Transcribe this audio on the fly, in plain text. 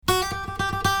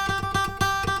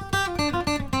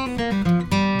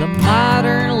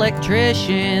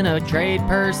Electrician, a trade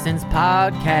person's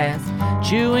podcast,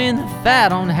 chewing the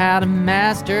fat on how to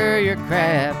master your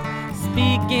craft.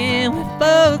 Speaking with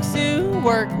folks who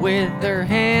work with their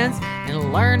hands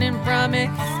and learning from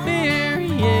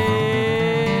experience.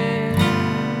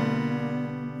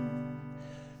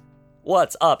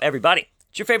 What's up, everybody?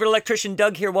 It's your favorite electrician,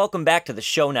 Doug here. Welcome back to the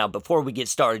show. Now, before we get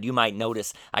started, you might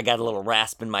notice I got a little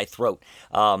rasp in my throat.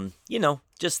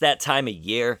 Just that time of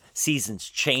year, season's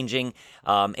changing,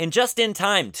 and just in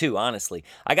time, too, honestly.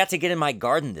 I got to get in my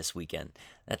garden this weekend.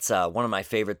 That's one of my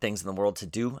favorite things in the world to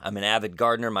do. I'm an avid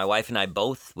gardener, my wife and I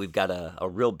both. We've got a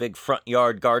real big front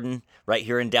yard garden right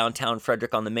here in downtown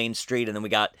Frederick on the main street, and then we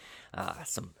got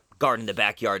some garden in the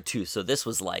backyard, too. So this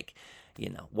was like,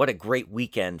 what a great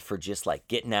weekend for just like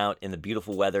getting out in the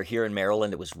beautiful weather here in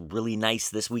Maryland. It was really nice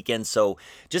this weekend. So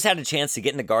just had a chance to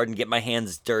get in the garden, get my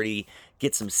hands dirty,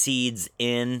 get some seeds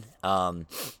in.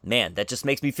 Man, that just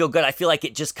makes me feel good. I feel like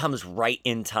it just comes right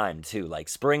in time too. Like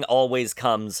spring always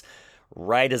comes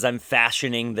right as I'm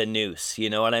fashioning the noose.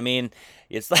 You know what I mean?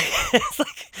 It's like,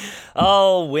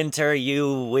 oh, winter,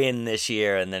 you win this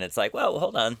year. And then it's like, well,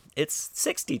 hold on. It's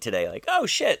 60 today. Like, oh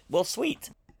shit. Well, sweet.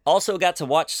 Also got to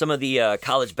watch some of the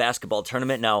college basketball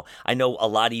tournament. Now, I know a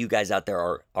lot of you guys out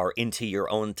there are into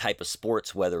your own type of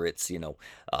sports, whether it's,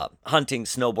 hunting,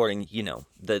 snowboarding,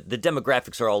 the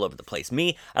demographics are all over the place.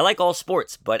 Me, I like all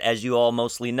sports, but as you all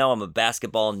mostly know, I'm a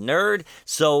basketball nerd.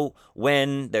 So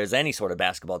when there's any sort of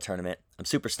basketball tournament, I'm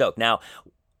super stoked. Now,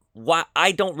 why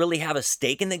I don't really have a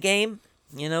stake in the game,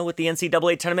 with the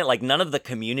NCAA tournament, like none of the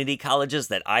community colleges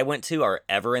that I went to are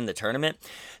ever in the tournament.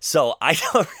 So I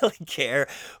don't really care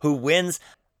who wins.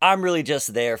 I'm really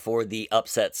just there for the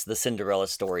upsets, the Cinderella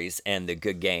stories, and the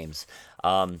good games.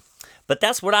 But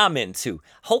that's what I'm into.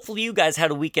 Hopefully you guys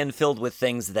had a weekend filled with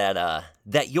things that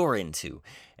you're into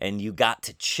and you got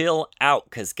to chill out,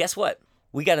 because guess what?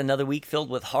 We got another week filled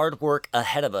with hard work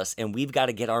ahead of us, and we've got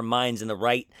to get our minds in the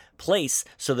right place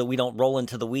so that we don't roll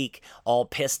into the week all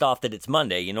pissed off that it's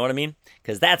Monday, you know what I mean?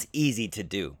 Because that's easy to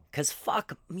do. Because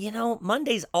fuck,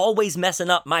 Monday's always messing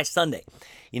up my Sunday.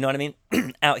 You know what I mean?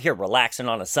 Out here relaxing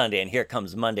on a Sunday, and here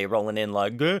comes Monday rolling in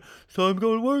like, it's time to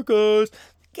go to work, guys.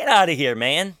 Get out of here,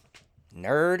 man.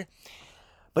 Nerd.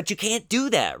 But you can't do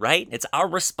that, right? It's our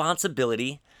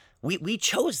responsibility. We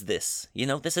chose this,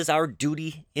 this is our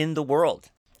duty in the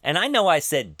world. And I know I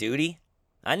said duty.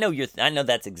 I know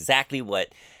that's exactly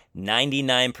what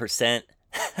 99%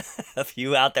 of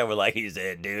you out there were like, you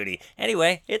said duty.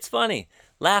 Anyway, it's funny.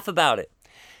 Laugh about it.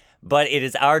 But it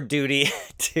is our duty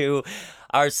to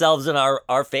ourselves and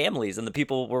our families and the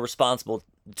people we're responsible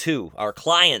to, our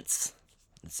clients.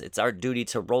 It's our duty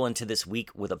to roll into this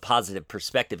week with a positive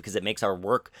perspective, because it makes our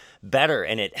work better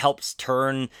and it helps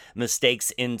turn mistakes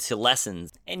into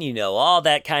lessons. And all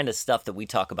that kind of stuff that we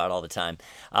talk about all the time.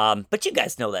 But you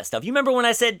guys know that stuff. You remember when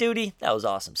I said duty? That was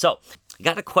awesome. So I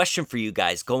got a question for you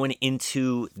guys going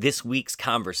into this week's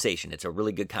conversation. It's a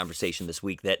really good conversation this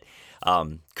week that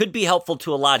could be helpful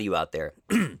to a lot of you out there.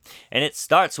 And it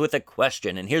starts with a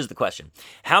question. And here's the question.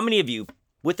 How many of you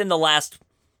within the last,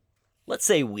 let's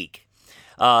say, week,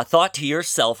 thought to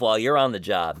yourself while you're on the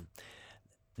job,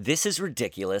 this is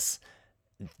ridiculous.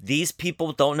 These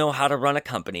people don't know how to run a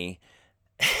company.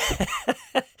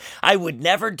 I would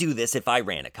never do this if I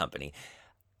ran a company.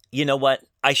 You know what?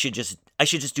 I should just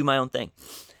do my own thing.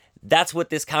 That's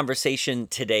what this conversation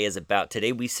today is about.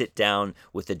 Today we sit down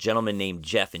with a gentleman named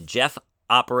Jeff, and Jeff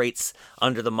operates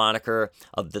under the moniker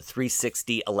of the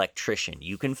 360 Electrician.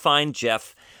 You can find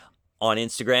Jeff on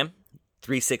Instagram,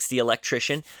 360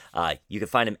 Electrician. You can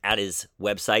find him at his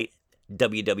website,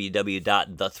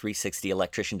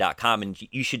 www.the360electrician.com, and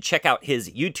you should check out his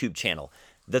YouTube channel,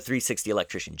 The 360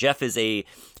 Electrician. Jeff is an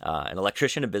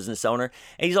electrician, a business owner,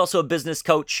 and he's also a business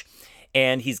coach,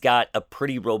 and he's got a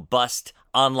pretty robust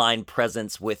online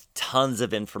presence with tons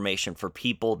of information for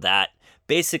people that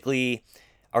basically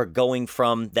are going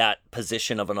from that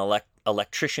position of an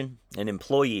electrician, an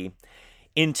employee,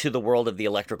 into the world of the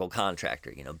electrical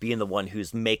contractor, being the one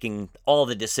who's making all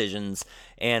the decisions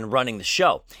and running the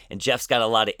show. And Jeff's got a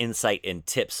lot of insight and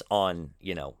tips on,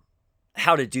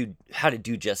 how to do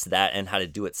just that and how to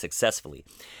do it successfully.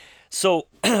 So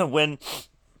when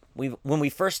we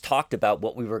first talked about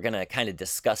what we were going to kind of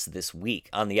discuss this week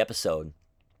on the episode,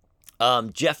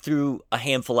 Jeff threw a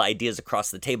handful of ideas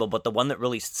across the table, but the one that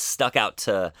really stuck out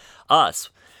to us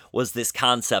was this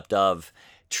concept of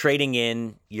trading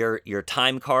in your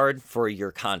time card for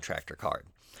your contractor card.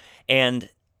 And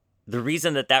the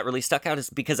reason that really stuck out is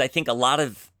because I think a lot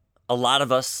of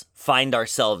us find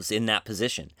ourselves in that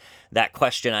position. That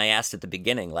question I asked at the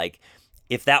beginning, like,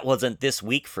 if that wasn't this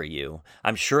week for you,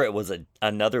 I'm sure it was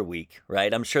another week,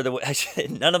 right? I'm sure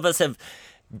none of us have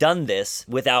done this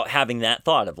without having that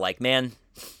thought of like, man,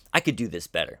 I could do this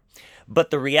better.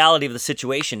 But the reality of the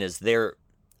situation is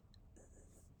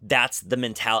that's the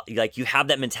mentality. Like, you have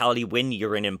that mentality when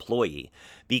you're an employee,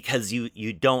 because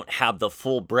you don't have the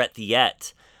full breadth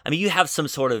yet. I mean, you have some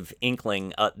sort of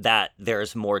inkling that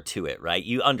there's more to it, right?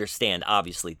 You understand,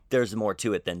 obviously, there's more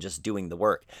to it than just doing the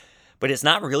work. But it's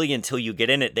not really until you get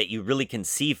in it that you really can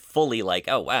see fully, like,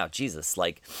 oh, wow, Jesus,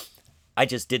 like, I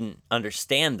just didn't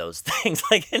understand those things.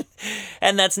 Like,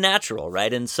 and that's natural,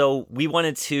 right? And so we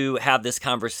wanted to have this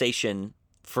conversation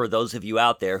for those of you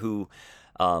out there who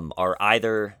are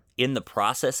either in the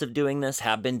process of doing this,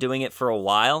 have been doing it for a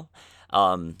while,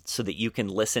 so that you can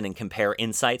listen and compare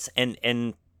insights.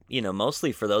 And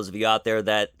mostly for those of you out there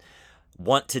that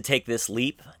want to take this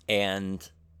leap and,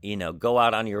 go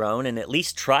out on your own and at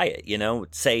least try it,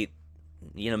 say,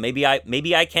 maybe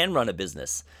I can run a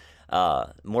business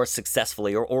more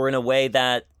successfully or in a way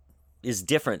that is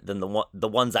different than the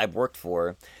ones I've worked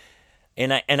for.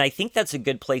 And I think that's a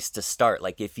good place to start.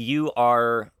 Like, if you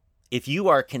are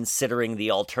considering the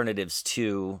alternatives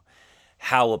to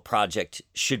how a project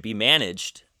should be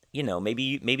managed,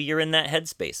 maybe you're in that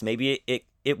headspace. Maybe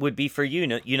it would be for you.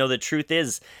 The truth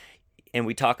is, and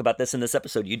we talk about this in this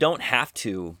episode, you don't have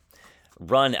to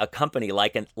run a company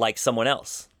like someone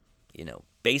else.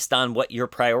 Based on what your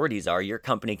priorities are, your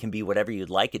company can be whatever you'd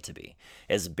like it to be,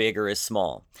 as big or as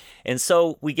small. And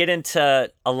so we get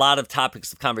into a lot of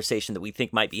topics of conversation that we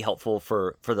think might be helpful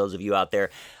for those of you out there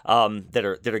that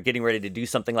are getting ready to do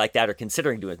something like that or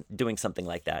considering doing something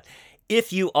like that.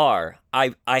 If you are,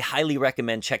 I highly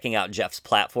recommend checking out Jeff's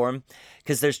platform,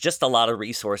 because there's just a lot of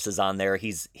resources on there.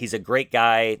 He's a great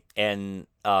guy, and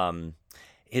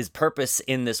his purpose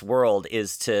in this world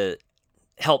is to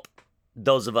help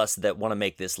those of us that want to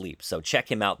make this leap. So check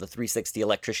him out,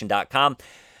 the360electrician.com.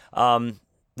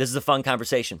 This is a fun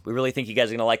conversation. We really think you guys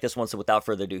are going to like this one. So without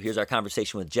further ado, here's our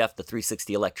conversation with Jeff, the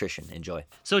 360 electrician. Enjoy.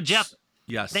 So Jeff,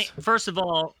 yes. First of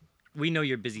all, we know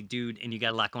you're a busy dude and you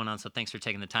got a lot going on. So thanks for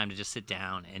taking the time to just sit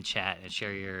down and chat and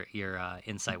share your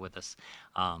insight with us.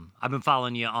 I've been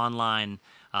following you online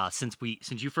since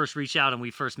you first reached out and we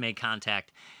first made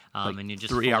contact. And you're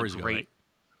just 3 hours ago, great. Right?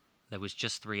 That was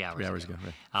just 3 hours. 3 hours ago.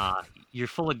 Right. You're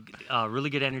full of really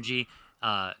good energy,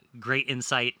 great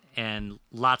insight, and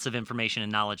lots of information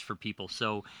and knowledge for people.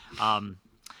 So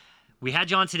we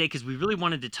had you on today because we really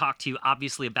wanted to talk to you,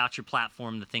 obviously, about your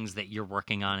platform, the things that you're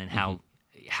working on, and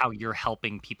how you're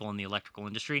helping people in the electrical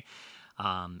industry.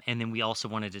 And then we also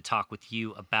wanted to talk with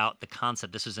you about the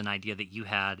concept. This is an idea that you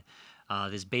had.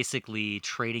 This basically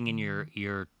trading in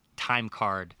your time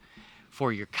card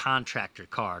for your contractor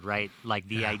card, right? Like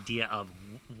the idea of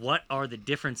what are the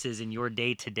differences in your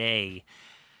day-to-day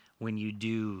when you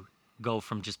do go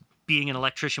from just being an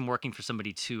electrician working for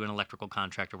somebody to an electrical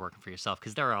contractor working for yourself,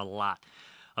 because there are a lot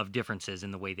of differences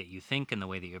in the way that you think and the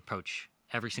way that you approach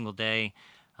every single day.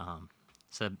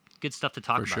 So good stuff to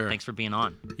talk about. Sure. Thanks for being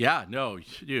on. Yeah, no,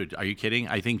 dude, are you kidding?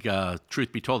 I think,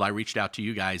 truth be told, I reached out to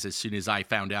you guys as soon as I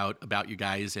found out about you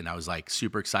guys, and I was like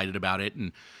super excited about it.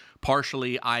 And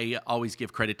partially, I always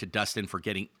give credit to Dustin for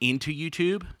getting into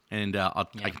YouTube, and I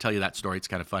can tell you that story. It's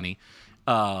kind of funny.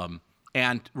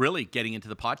 And really getting into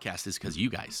the podcast is because you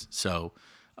guys. So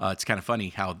it's kind of funny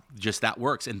how just that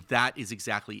works, and that is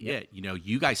exactly it.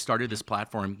 You guys started this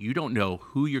platform. You don't know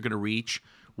who you're going to reach,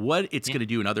 what it's going to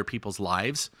do in other people's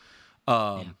lives.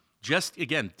 Just,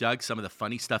 again, Doug, some of the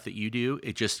funny stuff that you do,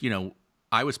 it just,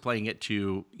 I was playing it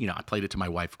to, I played it to my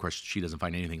wife. Of course, she doesn't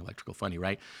find anything electrical funny,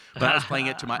 right? But I was playing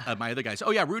it to my other guys.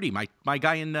 Oh, yeah, Rudy, my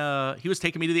guy he was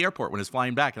taking me to the airport when I was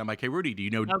flying back. And I'm like, hey, Rudy, do you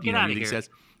know anything he says?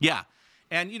 Yeah.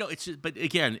 And, it's just, but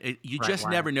again, you just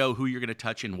never know who you're going to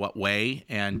touch in what way.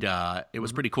 And it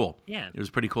was pretty cool. Yeah. It was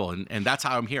pretty cool. And that's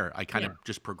how I'm here. I kind of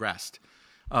just progressed.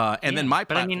 Then my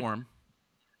platform.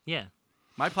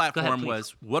 My platform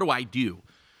was, what do I do?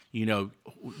 You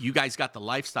guys got the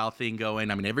lifestyle thing going.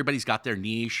 I mean, everybody's got their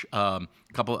niche. I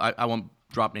won't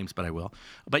drop names, but I will.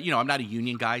 But, I'm not a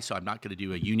union guy, so I'm not going to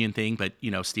do a union thing. But,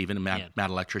 Steven, and Matt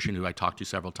Electrician, who I talked to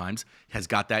several times, has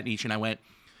got that niche. And I went,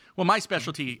 well, my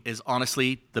specialty is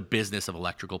honestly the business of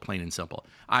electrical, plain and simple.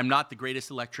 I'm not the greatest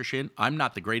electrician. I'm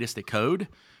not the greatest at code.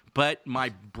 But my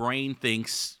brain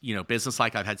thinks,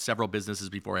 business-like. I've had several businesses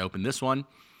before I opened this one.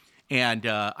 And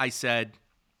I said,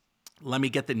 let me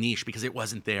get the niche, because it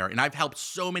wasn't there. And I've helped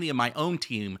so many of my own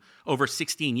team over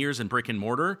 16 years in brick and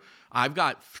mortar. I've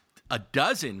got a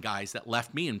dozen guys that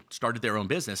left me and started their own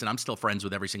business, and I'm still friends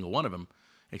with every single one of them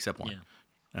except one.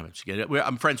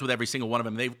 I'm friends with every single one of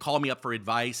them. They call me up for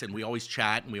advice, and we always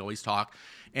chat and we always talk.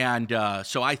 And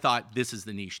so I thought this is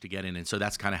the niche to get in, and so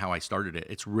that's kind of how I started it.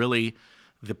 It's really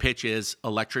the pitch is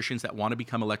electricians that want to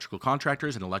become electrical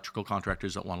contractors and electrical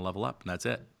contractors that want to level up, and that's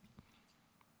it.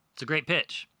 It's a great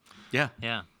pitch. Yeah.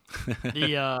 Yeah.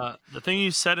 The thing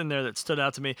you said in there that stood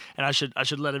out to me, and I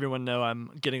should let everyone know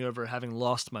I'm getting over having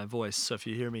lost my voice. So if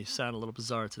you hear me sound a little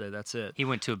bizarre today, that's it. He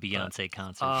went to a Beyonce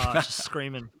concert. Just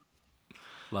screaming.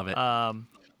 Love it.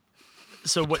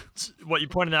 So what you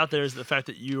pointed out there is the fact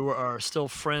that you are still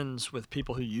friends with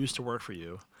people who used to work for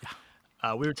you.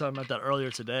 Yeah. We were talking about that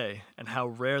earlier today, and how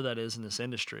rare that is in this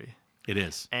industry. It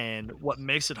is. And what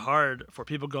makes it hard for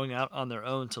people going out on their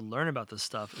own to learn about this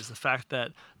stuff is the fact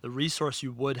that the resource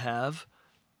you would have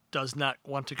does not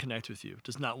want to connect with you,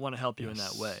 does not want to help you in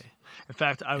that way. In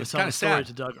fact, I was telling a story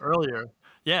to Doug earlier.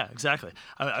 Yeah, exactly.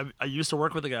 I used to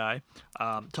work with a guy,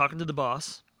 talking to the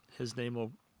boss. His name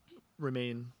will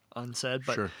remain unsaid,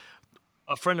 but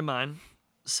a friend of mine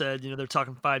said, they're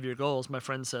talking 5-year goals. My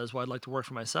friend says, well, I'd like to work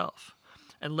for myself.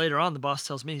 And later on, the boss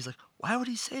tells me, he's like, why would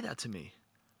he say that to me?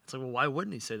 It's like, well, why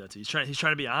wouldn't he say that to you? He's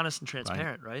trying to be honest and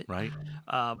transparent, right? Right.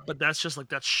 But that's just like,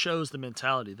 that shows the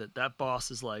mentality that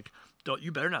boss is like,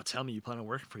 you better not tell me you plan on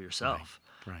working for yourself.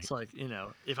 Right. It's like,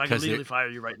 if I could legally fire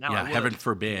you right now, I would. Heaven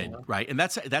forbid, right? And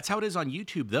that's how it is on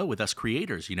YouTube, though, with us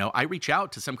creators. I reach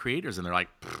out to some creators, and they're like,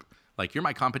 you're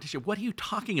my competition. What are you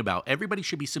talking about? Everybody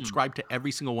should be subscribed to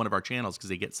every single one of our channels because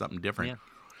they get something different. Yeah.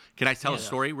 Can I tell a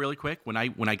story really quick? When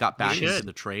I got back into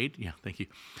the trade, thank you.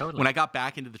 Totally. When I got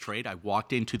back into the trade, I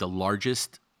walked into the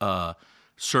largest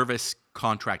service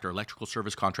contractor, electrical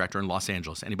service contractor in Los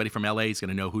Angeles. Anybody from LA is going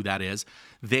to know who that is.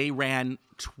 They ran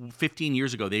 15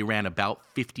 years ago. They ran about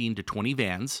 15 to 20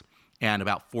 vans and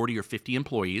about 40 or 50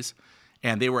 employees,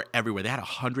 and they were everywhere. They had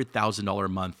 $100,000 a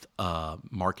month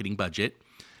marketing budget.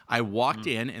 I walked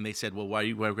in and they said, well, why are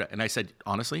you, and I said,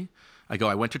 honestly,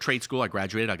 I went to trade school. I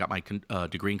graduated. I got my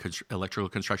degree in electrical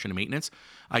construction and maintenance.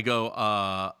 I'm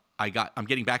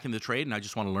getting back into the trade, and I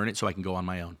just want to learn it so I can go on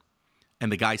my own.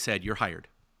 And the guy said, you're hired.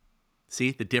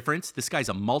 See the difference? This guy's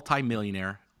a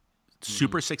multimillionaire,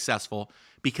 super successful,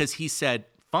 because he said,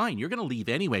 fine, you're going to leave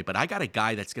anyway, but I got a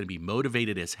guy that's going to be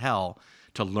motivated as hell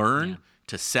to learn,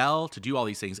 to sell, to do all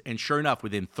these things. And sure enough,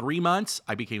 within 3 months,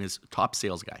 I became his top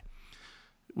sales guy.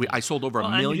 I sold over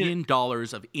 $1 million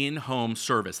of in-home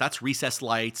service. That's recessed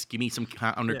lights, give me some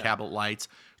under cabinet lights,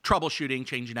 troubleshooting,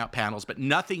 changing out panels, but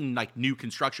nothing like new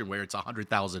construction where it's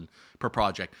 $100,000 per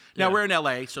project. Now we're in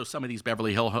LA, so some of these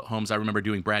Beverly Hill homes, I remember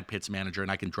doing Brad Pitt's manager,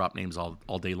 and I can drop names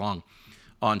all day long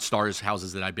on stars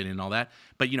houses that I've been in and all that.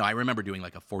 But I remember doing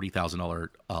like a $40,000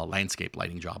 landscape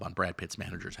lighting job on Brad Pitt's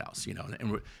manager's house.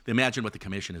 And imagine what the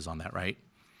commission is on that, right?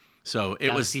 So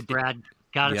it was. See Brad.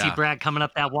 Got to see Brad coming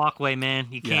up that walkway, man.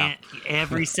 You can't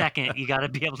every second. You got to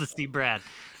be able to see Brad.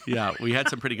 Yeah, we had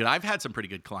some pretty good. I've had some pretty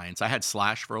good clients. I had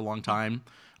Slash for a long time.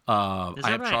 I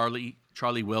have right?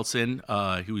 Charlie Wilson,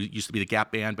 who used to be the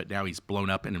Gap Band, but now he's blown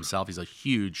up in himself. He's a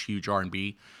huge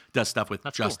R&B. Does stuff with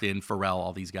Justin, Pharrell,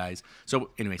 all these guys.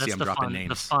 So anyway, I'm dropping names.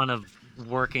 The fun of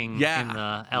working in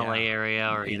the LA area,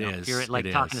 or if you're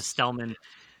like talking to Stellman.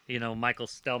 Michael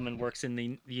Stellman works in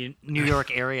the New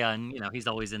York area, and he's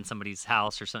always in somebody's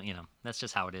house or something. That's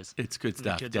just how it is. It's good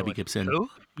stuff. Debbie Gibson. Who?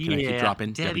 Can I keep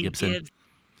dropping? Debbie Gibson.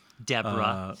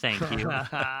 Deborah, thank you.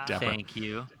 Thank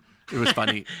you. It was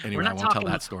funny. Anyway, I won't tell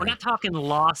that story. We're not talking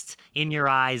Lost in Your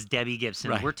Eyes, Debbie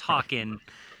Gibson. Right. We're talking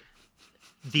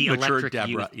the mature electric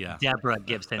Deborah, youth, Deborah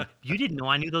Gibson. You didn't know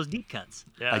I knew those deep cuts.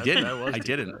 Yeah, I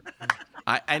didn't.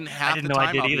 And half the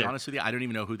time, I'll be honest with you, I don't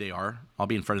even know who they are. I'll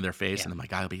be in front of their face, and then my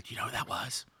guy will be, do you know who that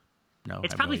was? No,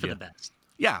 it's probably for the best.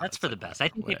 Yeah. That's for the best. I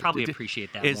think they probably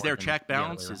appreciate that. Is their check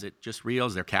bounce? Is it just real?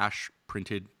 Is their cash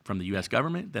printed from the U.S.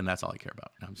 government? Then that's all I care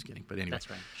about. No, I'm just kidding. But anyway. That's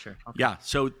right. Sure. Okay. Yeah.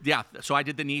 So I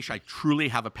did the niche. I truly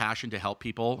have a passion to help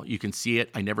people. You can see it.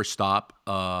 I never stop.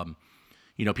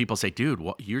 People say, dude,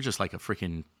 you're just like a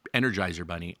freaking Energizer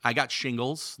bunny. I got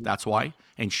shingles. That's why.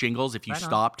 And shingles, if you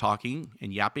stop talking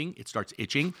and yapping, it starts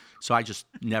itching. So I just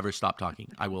never stop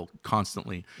talking. I will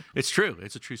constantly. It's true.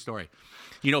 It's a true story.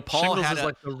 Paul had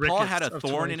a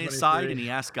thorn in his side, and he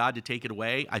asked God to take it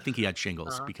away. I think he had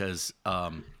shingles because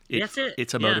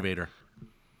it's a motivator.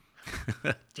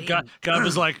 God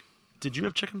was like, did you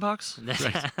have chickenpox?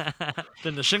 Right.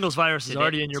 Then the shingles virus is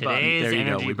already in your body. There you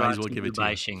go. We might as well give it to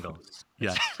you. Shingles.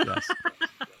 Yes.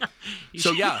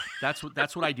 So that's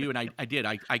what I do, and I did.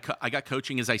 I got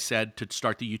coaching, as I said, to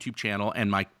start the YouTube channel, and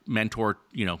my mentor,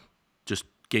 just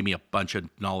gave me a bunch of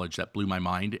knowledge that blew my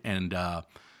mind, and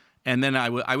And then I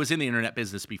was in the internet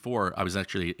business before. I was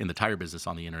actually in the tire business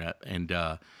on the internet. And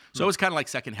so it was kind of like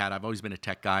second hat. I've always been a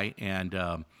tech guy. And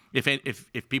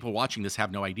if people watching this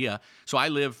have no idea, so I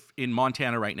live in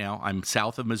Montana right now. I'm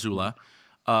south of Missoula,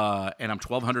 and I'm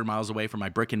 1,200 miles away from my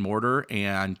brick and mortar.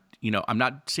 And, I'm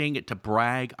not saying it to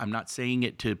brag. I'm not saying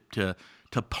it to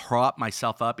prop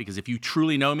myself up, because if you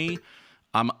truly know me,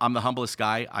 I'm the humblest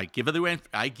guy. I give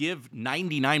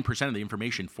 99% of the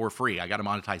information for free. I got to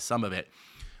monetize some of it.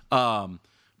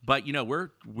 But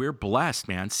we're blessed,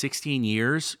 man. 16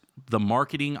 years. The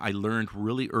marketing I learned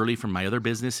really early from my other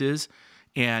businesses,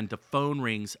 and the phone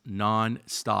rings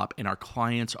nonstop, and our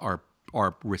clients are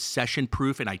recession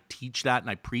proof. And I teach that and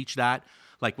I preach that.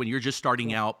 Like, when you're just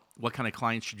starting out, what kind of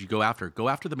clients should you go after? Go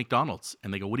after the McDonald's.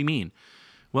 And they go, what do you mean?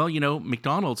 Well,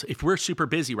 McDonald's, if we're super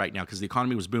busy right now because the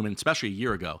economy was booming, especially a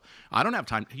year ago, I don't have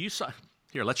time.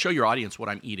 Here, let's show your audience what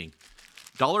I'm eating.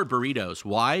 Dollar burritos.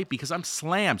 Why? Because I'm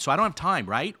slammed, so I don't have time,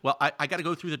 right? Well, I got to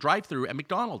go through the drive-thru at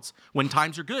McDonald's when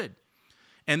times are good.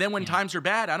 And then when times are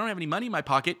bad, I don't have any money in my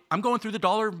pocket. I'm going through the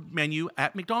dollar menu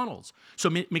at McDonald's. So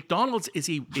McDonald's is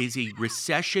a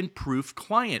recession-proof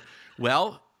client.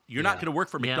 Well, you're not going to work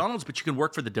for McDonald's, but you can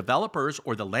work for the developers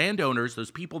or the landowners,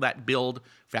 those people that build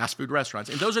fast food restaurants.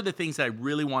 And those are the things that I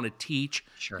really want to teach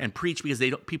and preach, because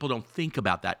people don't think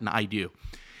about that, and I do.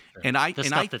 Sure. And I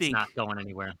think that's not going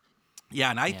anywhere. Yeah,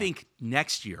 and I think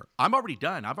next year, I'm already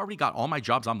done. I've already got all my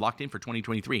jobs. I'm locked in for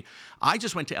 2023. I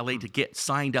just went to LA to get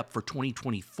signed up for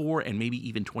 2024 and maybe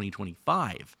even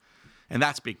 2025. And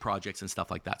that's big projects and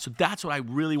stuff like that. So that's what I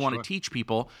really want to teach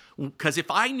people. Because if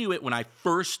I knew it when I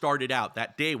first started out,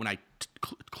 that day when I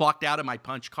clocked out of my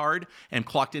punch card and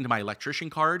clocked into my electrician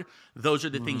card, those are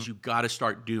the things you got to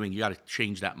start doing. You got to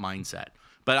change that mindset.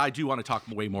 But I do want to talk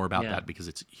way more about that, because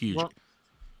it's huge. Well,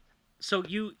 so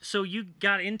you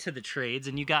got into the trades,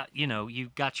 and you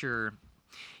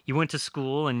went to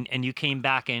school, and you came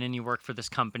back in and you worked for this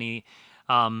company.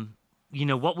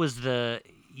 What was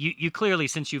you clearly,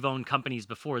 since you've owned companies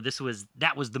before,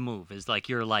 that was the move. Is like,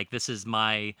 you're like, this is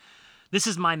my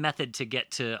method to get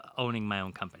to owning my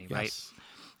own company, right?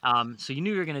 So you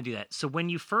knew you were going to do that. So when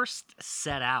you first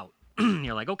set out,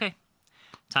 you're like, okay,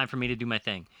 time for me to do my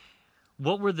thing.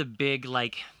 What were the big,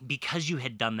 because you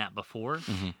had done that before?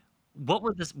 What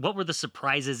were the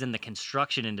surprises in the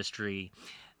construction industry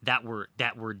that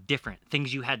were different?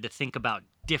 Things you had to think about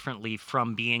differently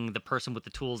from being the person with the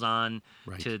tools on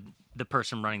to the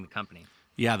person running the company.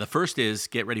 Yeah, the first is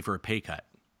get ready for a pay cut.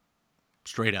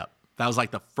 Straight up. That was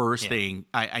like the first thing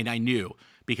I knew,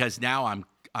 because now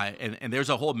and there's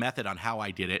a whole method on how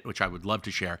I did it, which I would love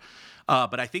to share.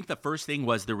 But I think the first thing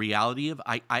was the reality of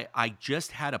I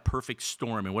just had a perfect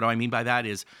storm. And what do I mean by that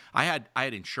is I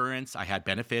had insurance, I had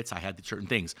benefits, I had certain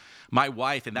things. My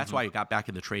wife, and that's why I got back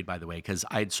in the trade, by the way, because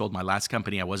I had sold my last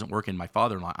company. I wasn't working. My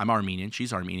father-in-law, I'm Armenian,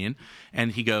 she's Armenian.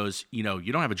 And he goes, you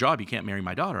don't have a job, you can't marry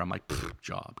my daughter. I'm like,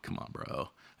 job, come on, bro.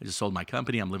 I just sold my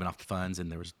company. I'm living off the funds,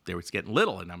 and they was getting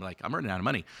little. And I'm like, I'm running out of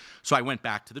money. So I went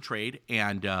back to the trade,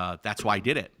 and that's why I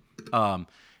did it.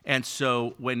 And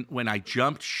so when I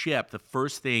jumped ship, the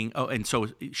first thing, and so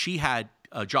she had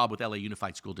a job with LA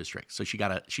Unified School District. So she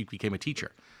became a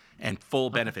teacher, and full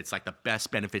benefits, like the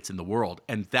best benefits in the world.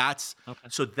 And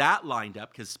so that lined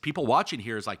up, because people watching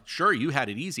here is like, sure, you had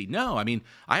it easy. No, I mean,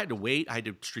 I had to wait. I had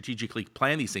to strategically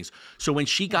plan these things. So when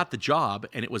she got the job,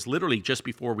 and it was literally just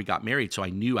before we got married, so I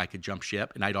knew I could jump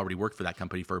ship, and I'd already worked for that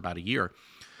company for about a year.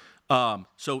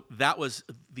 So that was,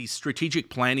 these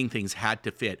strategic planning things had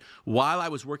to fit. While I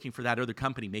was working for that other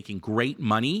company making great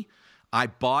money, I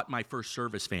bought my first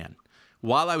service van.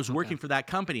 While I was working for that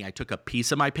company, I took a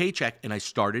piece of my paycheck and I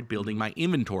started building my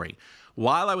inventory.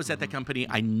 While I was at that company,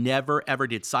 I never, ever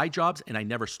did side jobs, and I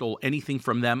never stole anything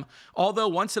from them. Although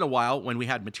once in a while, when we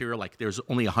had material, like there's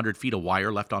only 100 feet of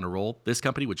wire left on a roll, this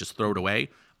company would just throw it away.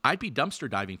 I'd be dumpster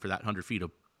diving for that 100 feet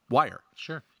of wire.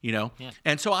 Sure. Yeah.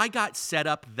 And so I got set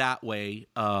up that way.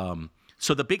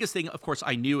 So the biggest thing, of course,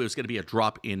 I knew it was going to be a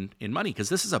drop in money, because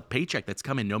this is a paycheck that's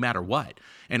coming no matter what.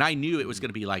 And I knew it was going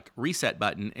to be like reset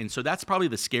button. And so that's probably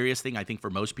the scariest thing, I think,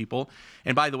 for most people.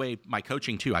 And by the way, my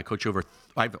coaching too, I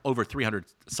have over 300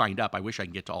 signed up. I wish I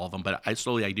can get to all of them, but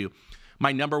I do.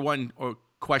 My number one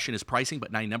question is pricing,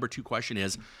 but my number two question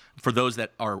is, for those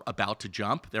that are about to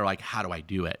jump, they're like, how do I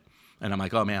do it? And I'm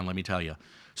like, oh man, let me tell you.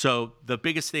 So the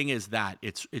biggest thing is that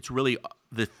it's really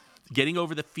the getting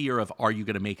over the fear of, are you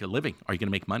going to make a living? Are you going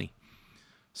to make money?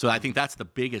 So I think that's the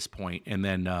biggest point. And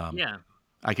then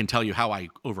I can tell you how I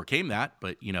overcame that,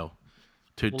 but to answer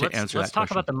that question. Let's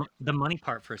talk about the money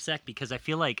part for a sec, because I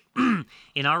feel like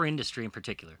in our industry in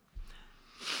particular,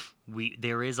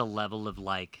 there is a level of,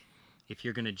 like, if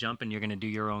you're going to jump and you're going to do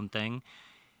your own thing,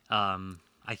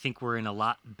 I think we're in a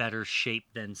lot better shape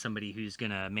than somebody who's going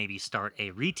to maybe start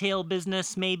a retail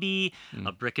business, maybe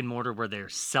a brick and mortar where they're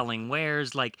selling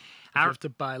wares. Like you have to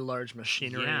buy large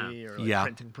machinery or like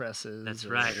printing presses. That's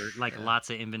right. Or like lots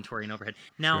of inventory and overhead.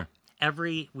 Now,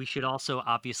 we should also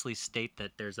obviously state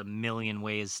that there's a million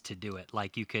ways to do it.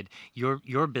 Like you could,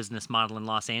 your business model in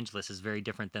Los Angeles is very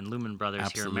different than Lumen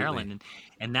Brothers here in Maryland.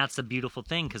 And that's a beautiful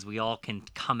thing because we all can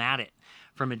come at it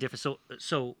from a different,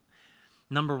 so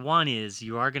number one is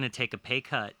you are going to take a pay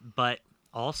cut, but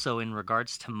also in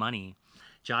regards to money,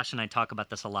 Josh and I talk about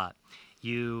this a lot.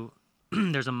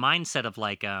 There's a mindset of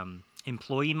like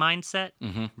employee mindset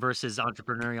versus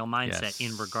entrepreneurial mindset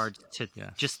in regards to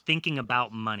just thinking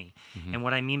about money. And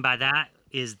what I mean by that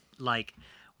is like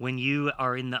when you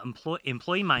are in the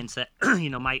employee mindset,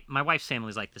 my wife's family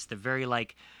is like this. They're very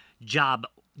like job,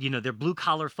 they're blue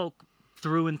collar folk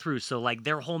through and through. So like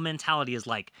their whole mentality is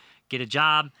like get a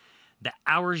job. The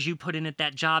hours you put in at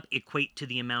that job equate to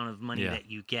the amount of money that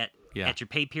you get at your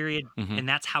pay period. And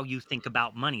that's how you think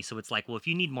about money. So it's like, well, if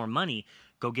you need more money,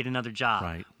 go get another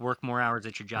job, work more hours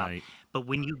at your job. But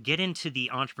when you get into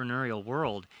the entrepreneurial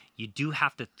world, you do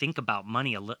have to think about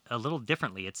money a little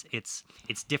differently.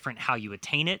 It's different how you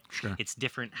attain it. It's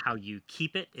different how you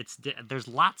keep it. There's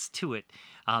lots to it.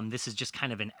 This is just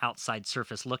kind of an outside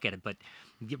surface look at it, but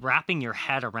wrapping your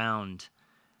head around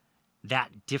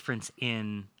that difference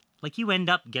in, like you end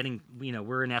up getting,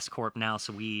 we're an S corp now,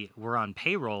 so we're on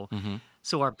payroll.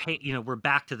 So our pay, we're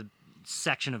back to the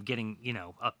section of getting,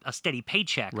 a steady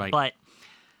paycheck.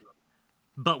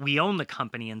 But we own the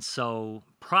company, and so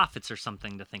profits are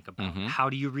something to think about. How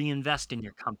do you reinvest in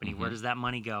your company? Where does that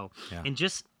money go? And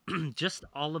just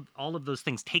all of those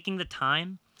things. Taking the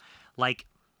time, like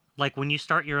when you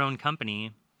start your own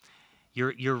company,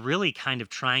 you're really kind of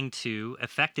trying to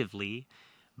effectively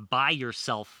buy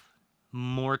yourself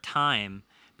more time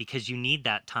because you need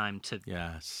that time to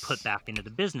put back into the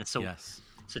business.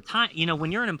 So time,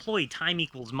 when you're an employee, time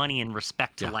equals money in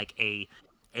respect to like a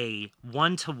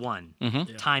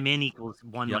 1-to-1. Time in equals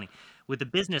money. With a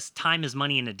business, time is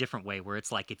money in a different way, where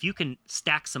it's like if you can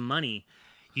stack some money,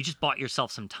 you just bought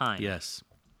yourself some time.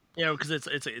 Because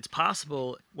it's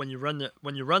possible when you run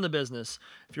the business,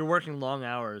 if you're working long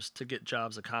hours to get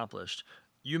jobs accomplished,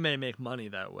 you may make money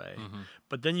that way,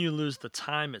 but then you lose the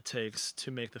time it takes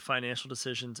to make the financial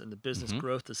decisions and the business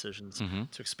growth decisions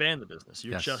to expand the business.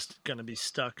 You're just going to be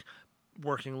stuck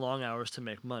working long hours to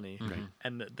make money,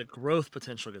 and the growth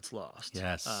potential gets lost.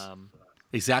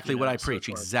 Exactly what I preach,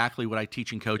 exactly what I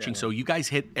teach in coaching. So you guys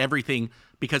hit everything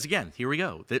because, again, here we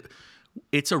go.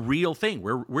 It's a real thing.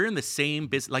 We're in the same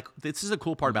business. Like, this is a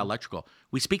cool part about electrical.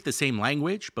 We speak the same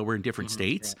language, but we're in different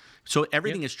states. So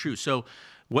everything is true. So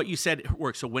what you said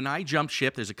works. So when I jump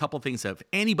ship, there's a couple things that if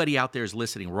anybody out there is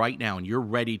listening right now and you're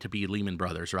ready to be Lehman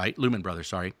Brothers, right? Lehman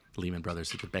Brothers at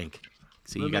the bank.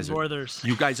 See, you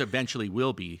guys eventually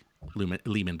will be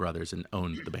Lehman Brothers and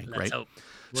own the bank, right?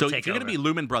 So if you're going to be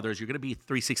Lehman Brothers, you're going to be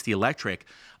 360 Electric.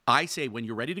 I say when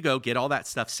you're ready to go, get all that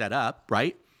stuff set up,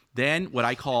 right? Then what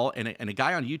I call, and a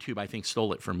guy on YouTube, I think,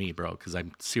 stole it from me, bro, because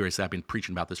I'm serious. I've been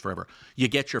preaching about this forever. You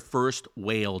get your first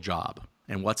whale job.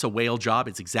 And what's a whale job?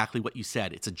 It's exactly what you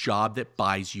said. It's a job that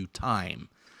buys you time.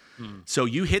 So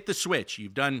you hit the switch.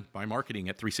 You've done my marketing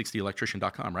at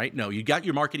 360electrician.com, right? No, you got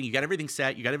your marketing. You got everything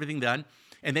set. You got everything done.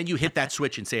 And then you hit that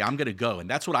switch and say, I'm going to go. And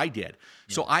that's what I did.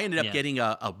 So I ended up getting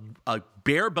a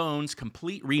bare bones,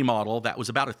 complete remodel that was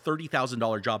about a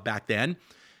 $30,000 job back then.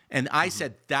 And I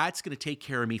said, that's going to take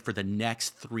care of me for the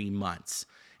next 3 months.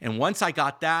 And once I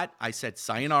got that, I said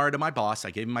sayonara to my boss.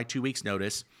 I gave him my 2 weeks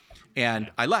notice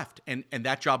and I left. And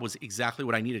that job was exactly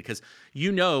what I needed because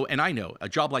and I know, a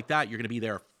job like that, you're going to be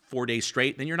there 4 days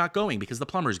straight, then you're not going because the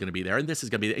plumber is going to be there and this is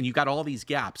going to be there. And you got all these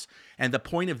gaps. And the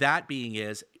point of that being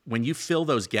is when you fill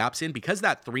those gaps in, because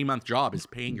that 3-month job is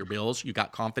paying your bills, you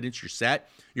got confidence, you're set,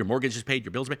 your mortgage is paid,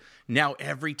 your bills are paid. Now,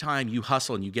 every time you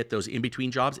hustle and you get those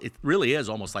in-between jobs, it really is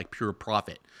almost like pure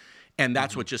profit. And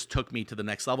that's what just took me to the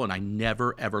next level. And I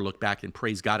never, ever look back and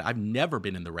praise God. I've never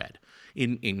been in the red.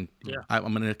 I'm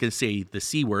going to say the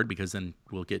C word because then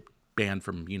we'll get banned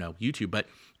from, YouTube. But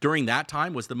during that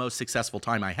time was the most successful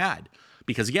time I had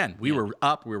because again, we were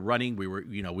up, we were running, we were,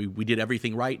 we did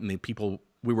everything right. And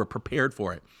we were prepared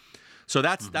for it. So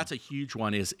that's a huge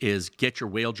one is get your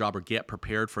whale job or get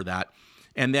prepared for that.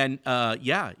 And then,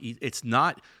 it's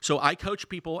not. So I coach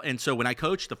people. And so when I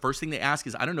coach, the first thing they ask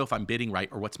is, I don't know if I'm bidding right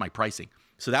or what's my pricing.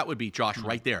 So that would be Josh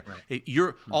right there.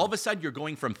 Right. All of a sudden you're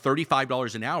going from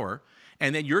 $35 an hour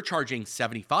and then you're charging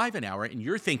 $75 an hour and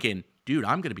you're thinking, dude,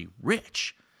 I'm going to be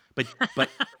rich. But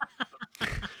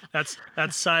That's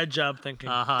side job thinking.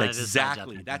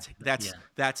 Exactly.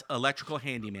 That's electrical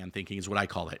handyman thinking is what I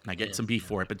call it. And I get some beef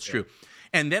for it, but it's true.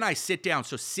 And then I sit down.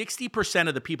 So 60%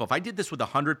 of the people, if I did this with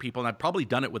 100 people, and I've probably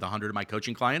done it with 100 of my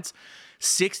coaching clients,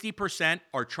 60%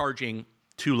 are charging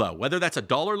too low, whether that's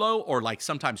 $1 low or like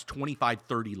sometimes 25,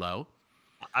 30 low.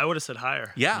 I would have said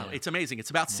higher. Yeah, it's amazing. It's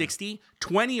about 60.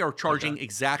 20 are charging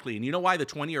exactly. And you know why the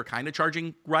 20 are kind of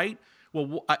charging right?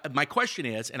 Well, my question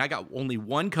is, and I got only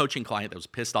one coaching client that was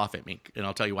pissed off at me, and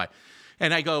I'll tell you why.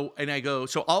 And I go,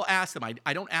 so I'll ask them.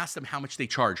 I don't ask them how much they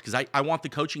charge because I want the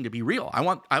coaching to be real. I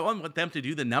want them to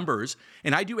do the numbers,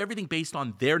 and I do everything based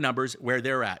on their numbers where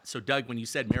they're at. So Doug, when you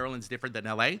said Maryland's different than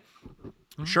LA,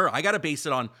 sure, I got to base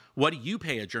it on what do you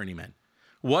pay a journeyman?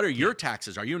 What are your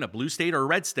taxes? Are you in a blue state or a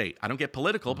red state? I don't get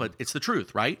political, but it's the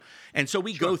truth, right? And so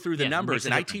we go through the numbers,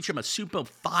 and I teach them a super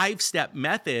 5-step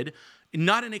method,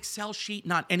 not an Excel sheet,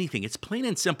 not anything. It's plain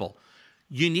and simple.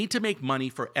 You need to make money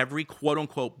for every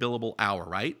quote-unquote billable hour,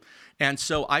 right? And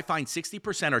so I find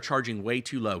 60% are charging way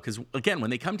too low because, again, when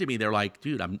they come to me, they're like,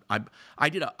 dude, I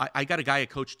got a guy I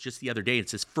coached just the other day.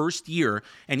 It's his first year,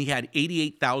 and he had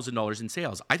 $88,000 in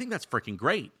sales. I think that's freaking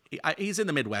great. He's in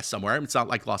the Midwest somewhere. It's not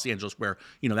like Los Angeles where,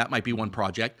 that might be one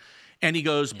project. And he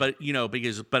goes, but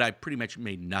I pretty much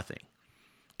made nothing.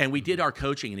 And we did our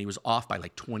coaching, and he was off by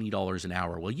like $20 an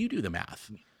hour. Well, you do the math.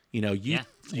 You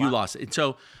lost it. And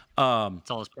so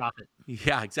it's all his profit.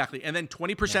 Yeah, exactly. And then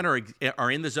 20%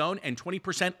 are in the zone, and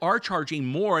 20% are charging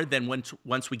more than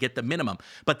once we get the minimum.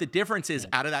 But the difference is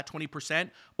out of that 20%,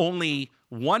 only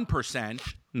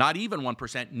 1%, not even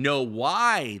 1%, know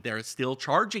why they're still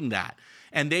charging that.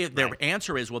 And their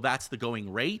answer is, well, that's the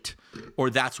going rate,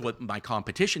 or that's what my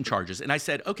competition charges. And I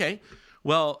said, okay,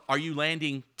 well, are you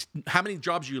landing, how many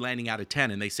jobs are you landing out of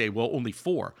 10? And they say, well, only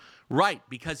 4. Right,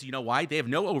 because you know why? They have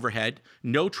no overhead,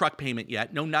 no truck payment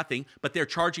yet, no nothing, but they're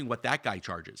charging what that guy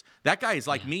charges. That guy is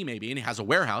like me maybe, and he has a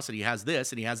warehouse, and he has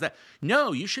this, and he has that.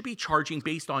 No, you should be charging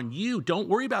based on you. Don't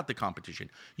worry about the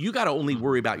competition. You got to only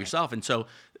worry about yourself. And so,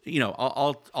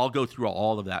 I'll go through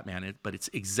all of that, man. But it's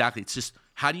just,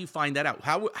 how do you find that out?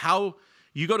 How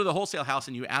you go to the wholesale house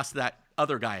and you ask that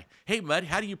other guy, hey, bud,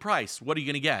 how do you price? What are you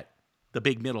going to get? The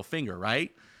big middle finger,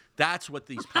 right? That's what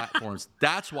these platforms.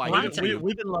 That's why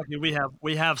we've been lucky.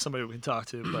 We have somebody we can talk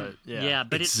to, but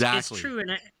but exactly. It's true, and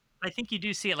I think you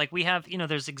do see it. Like we have,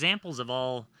 there's examples of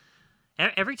all.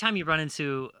 Every time you run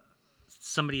into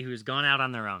somebody who's gone out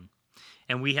on their own,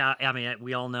 and we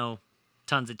all know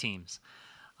tons of teams.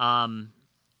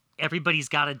 Everybody's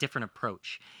got a different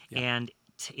approach, and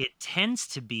it tends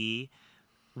to be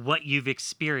what you've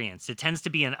experienced. It tends to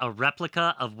be a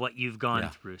replica of what you've gone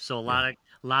through. So a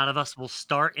lot of us will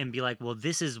start and be like, well,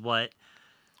 this is what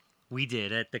we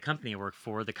did at the company I work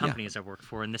for, the companies I work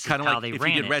for, and this is how they ran it.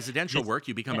 If you did residential work,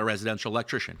 you become a residential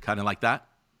electrician, kind of like that?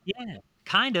 Yeah,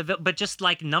 kind of, but just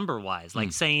like number-wise,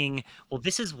 like saying, well,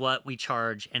 this is what we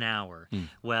charge an hour.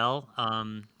 Well,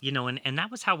 and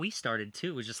that was how we started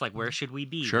too. It was just like, where should we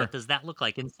be? Sure. What does that look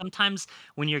like? And sometimes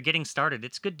when you're getting started,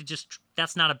 it's good to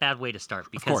that's not a bad way to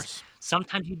start because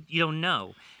sometimes you don't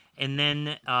know. And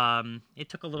then it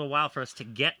took a little while for us to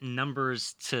get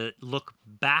numbers to look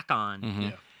back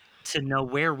on to know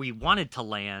where we wanted to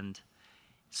land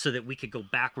so that we could go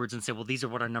backwards and say, well, these are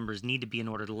what our numbers need to be in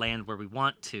order to land where we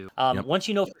want to. Once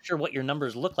you know for sure what your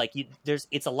numbers look like,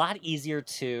 it's a lot easier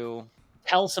to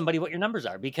tell somebody what your numbers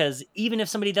are, because even if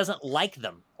somebody doesn't like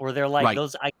them or they're like,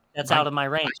 that's out of my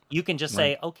range, you can just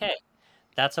say, okay,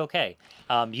 that's okay.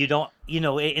 You don't,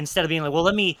 instead of being like, well,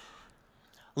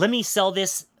 let me sell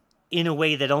this in a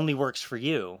way that only works for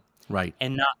you. Right.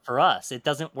 And not for us. It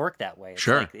doesn't work that way. It's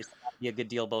sure. It's got to be a good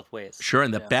deal both ways. Sure.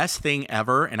 And the best thing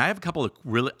ever, and I have a couple of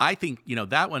I think,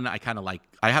 that one I kind of like,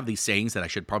 I have these sayings that I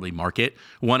should probably market.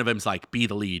 One of them is like, be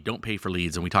the lead, don't pay for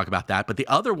leads. And we talk about that. But the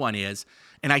other one is,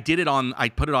 and I put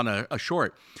it on a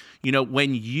short,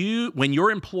 when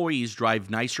your employees drive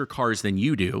nicer cars than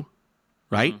you do,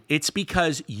 right? It's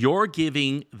because you're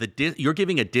giving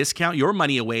a discount, your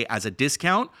money away as a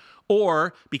discount,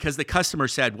 or because the customer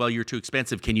said, well, you're too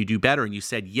expensive, can you do better? And you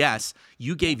said, yes,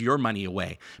 you gave your money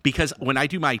away. Because when I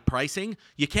do my pricing,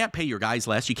 you can't pay your guys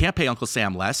less. You can't pay Uncle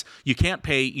Sam less. You can't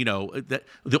pay,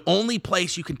 the only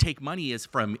place you can take money is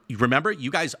from, remember,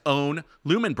 you guys own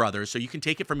Lumen Brothers, so you can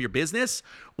take it from your business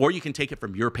or you can take it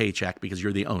from your paycheck because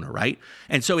you're the owner, right?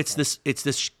 And so it's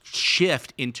this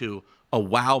shift into a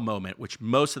wow moment, which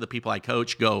most of the people I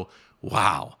coach go,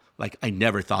 wow. Like, I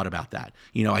never thought about that.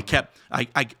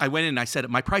 I went in and I said,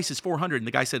 my price is $400. And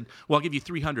the guy said, well, I'll give you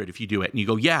 $300 if you do it. And you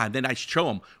go, yeah. And then I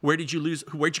show him, where'd you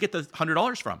get the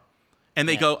 $100 from? And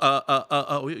they go,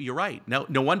 oh, you're right.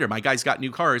 No wonder my guys got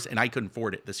new cars and I couldn't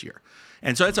afford it this year.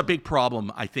 And so that's a big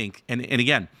problem, I think. And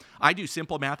again, I do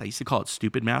simple math. I used to call it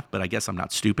stupid math, but I guess I'm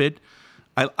not stupid.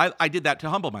 I did that to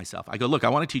humble myself. I go, look, I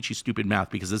want to teach you stupid math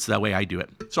because this is the way I do it.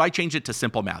 So I changed it to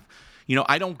simple math.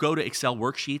 I don't go to Excel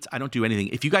worksheets. I don't do anything.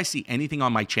 If you guys see anything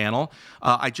on my channel,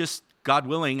 God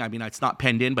willing, I mean, it's not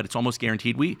penned in, but it's almost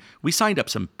guaranteed. We signed up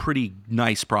some pretty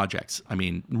nice projects. I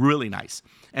mean, really nice.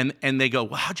 And they go,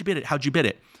 well, how'd you bid it? How'd you bid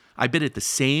it? I bid it the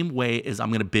same way as I'm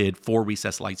going to bid 4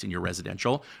 recessed lights in your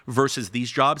residential versus these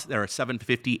jobs that are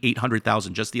 750,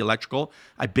 800,000, just the electrical.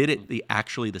 I bid it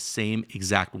actually the same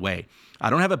exact way. I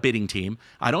don't have a bidding team.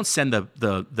 I don't send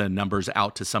the numbers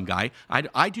out to some guy.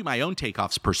 I do my own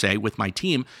takeoffs per se with my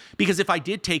team, because if I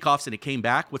did takeoffs and it came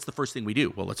back, what's the first thing we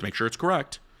do? Well, let's make sure it's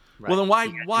correct. Right. Well, then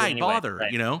why bother,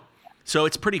 right. So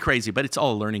it's pretty crazy, but it's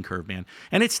all a learning curve, man.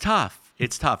 And it's tough.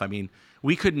 It's tough. I mean,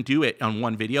 we couldn't do it on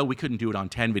one video. We couldn't do it on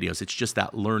 10 videos. It's just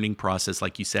that learning process,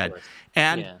 like you said.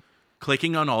 And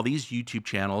clicking on all these YouTube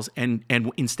channels. And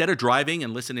instead of driving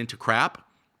and listening to crap,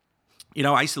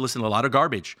 I used to listen to a lot of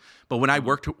garbage. But when I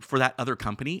worked for that other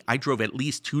company, I drove at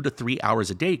least 2 to 3 hours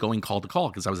a day going call to call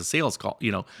because I was a sales call.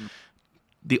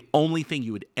 The only thing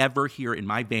you would ever hear in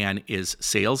my van is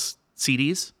sales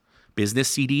CDs,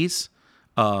 business CDs,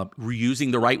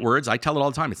 reusing the right words. I tell it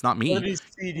all the time. It's not me. What are these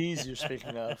CDs you're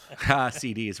speaking of?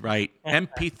 CDs, right.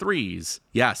 MP3s.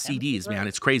 Yeah, CDs, man.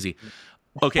 It's crazy.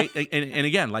 Okay, and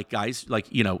again, like guys, like,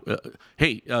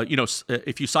 hey,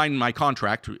 if you sign my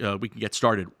contract, we can get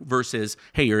started. Versus,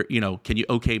 hey, can you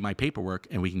okay my paperwork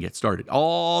and we can get started.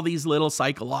 All these little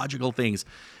psychological things.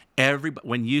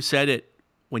 When you said it,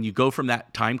 when you go from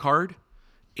that time card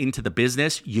into the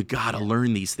business, you got to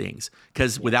learn these things,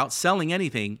 because without selling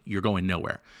anything, you're going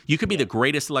nowhere. You could be the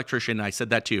greatest electrician. And I said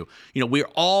that too. We're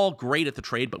all great at the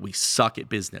trade, but we suck at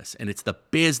business. And it's the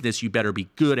business you better be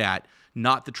good at,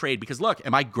 not the trade. Because look,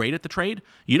 am I great at the trade?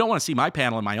 You don't want to see my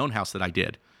panel in my own house that I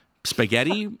did.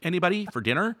 Spaghetti, anybody for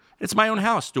dinner? It's my own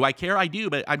house. Do I care? I do,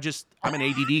 but I'm an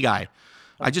ADD guy.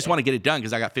 I just want to get it done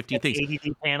because I got 15 things.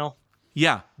 ADD panel.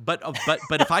 Yeah, but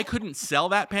if I couldn't sell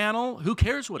that panel, who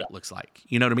cares what it looks like?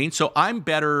 You know what I mean? So I'm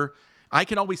better. I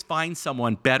can always find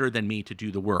someone better than me to do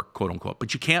the work, quote unquote.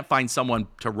 But you can't find someone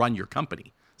to run your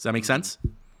company. Does that make sense?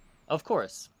 Of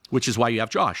course. Which is why you have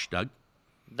Josh, Doug.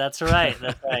 That's right.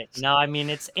 That's right. No, I mean,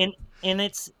 it's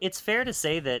fair to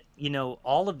say that,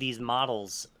 all of these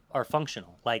models are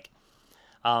functional. Like,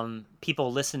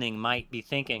 people listening might be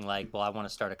thinking like, well, I want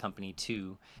to start a company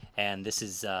too. And this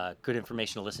is good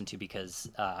information to listen to because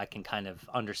I can kind of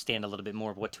understand a little bit more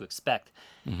of what to expect.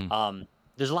 Mm-hmm.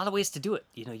 There's a lot of ways to do it.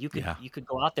 You could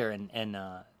go out there and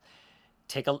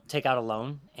take out a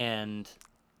loan and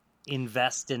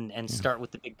invest and start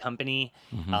with the big company.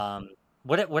 Mm-hmm.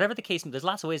 Whatever the case, there's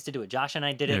lots of ways to do it. Josh and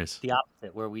I did it the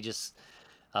opposite, where we just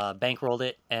bankrolled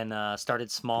it and started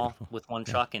small with one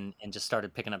truck and just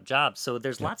started picking up jobs. So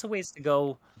there's lots of ways to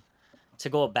go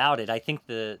about it. I think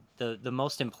the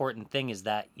most important thing is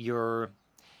that you're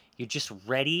just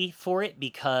ready for it,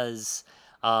 because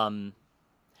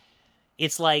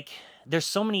it's like there's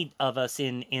so many of us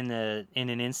in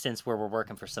an instance where we're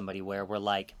working for somebody where we're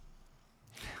like,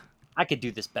 I could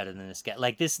do this better than this guy.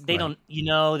 Like this, they don't,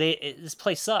 this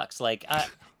place sucks. Like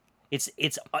it's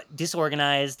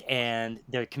disorganized and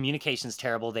their communication's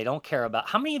terrible. They don't care about.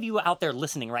 How many of you out there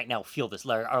listening right now feel this,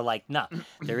 are like, nah,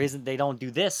 they don't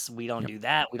do this. We don't do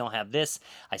that. We don't have this.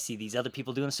 I see these other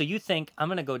people doing. So you think I'm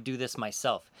going to go do this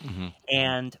myself. Mm-hmm.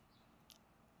 And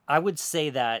I would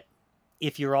say that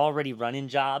if you're already running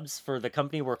jobs for the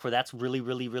company you work for, that's really,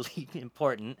 really, really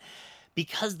important,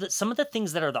 because some of the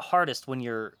things that are the hardest when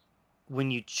you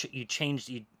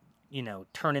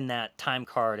turn in that time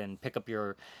card and pick up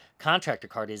your contractor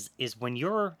card is when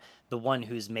you're the one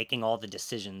who's making all the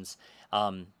decisions.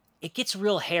 It gets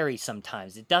real hairy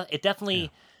sometimes. It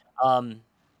definitely,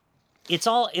 it's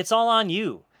all on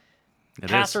you.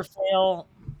 Pass or fail,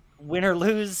 win or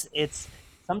lose. It's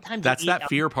sometimes that's that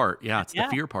fear part. Yeah, it's the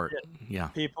fear part. Yeah.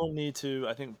 People need to,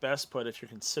 I think, best put, if you're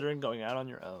considering going out on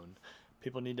your own,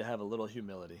 people need to have a little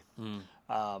humility.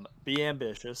 Be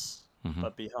ambitious. Mm-hmm.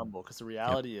 But be humble, because the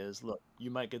reality is, look,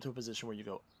 you might get to a position where you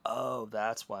go, oh,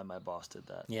 that's why my boss did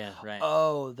that. Yeah, right.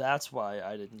 Oh, that's why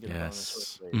I didn't get a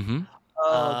bonus. Mm-hmm.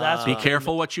 Oh, that's be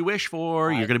careful what you wish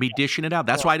for. You're going to be dishing it out.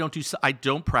 That's why I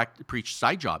don't preach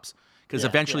side jobs, because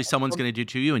eventually someone's going to do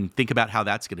to you, and think about how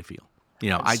that's going to feel.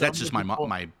 That's just my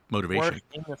motivation. Work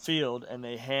in the field, and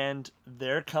they hand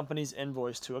their company's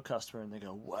invoice to a customer, and they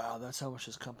go, "Wow, that's how much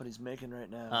this company's making right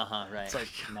now." Right. It's like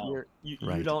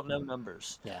you don't know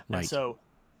numbers. Yeah. And so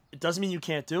it doesn't mean you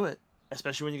can't do it.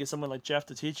 especially when you get someone like Jeff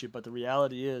to teach you. But the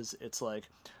reality is, it's like,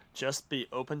 just be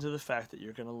open to the fact that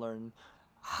you're going to learn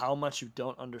how much you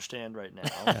don't understand right now.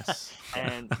 Yes.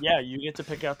 And yeah, you get to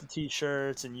pick out the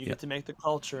t-shirts and you get to make the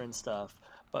culture and stuff,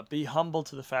 but be humble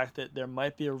to the fact that there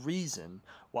might be a reason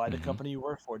why the company you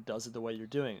work for does it the way you're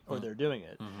doing, or they're doing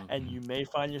it. And you may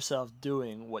find yourself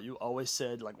doing what you always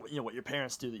said, like, you know, what your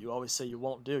parents do that you always say you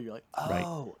won't do. You're like,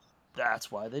 oh,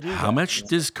 that's why they do that. How much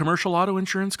does commercial auto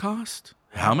insurance cost?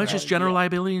 How much is general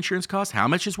liability insurance cost? How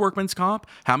much is workman's comp?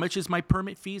 How much is my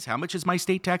permit fees? How much is my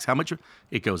state tax? How much?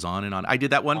 It goes on and on. I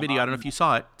did that one video. I don't know if you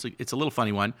saw it. It's a little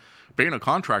funny one. Being a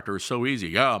contractor is so easy.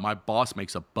 Yeah, my boss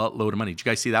makes a buttload of money. Did you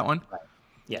guys see that one? Right.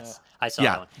 Yes, I saw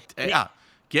that one. Yeah.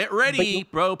 Get ready,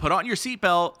 bro. Put on your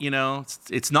seatbelt. You know,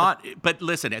 it's not. But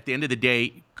listen, at the end of the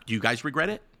day, do you guys regret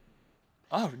it?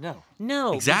 Oh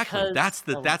no. Exactly. That's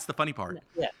the funny part.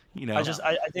 Yeah. You know,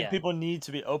 I think people need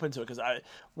to be open to it, because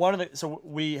so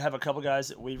we have a couple guys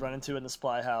that we run into in the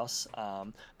supply house.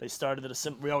 They started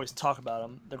at we always talk about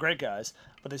them. They're great guys,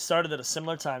 but they started at a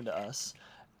similar time to us,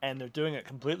 and they're doing it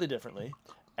completely differently,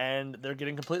 and they're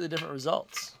getting completely different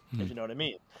results. If you know what I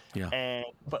mean. Yeah.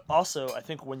 But also, I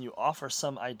think when you offer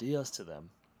some ideas to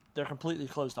them, they're completely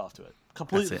closed off to it.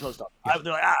 Completely closed off. Yeah.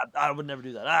 They're like, I would never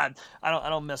do that. I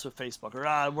don't mess with Facebook,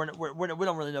 or we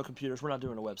don't really know computers. We're not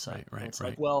doing a website. Right. It's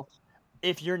like, well,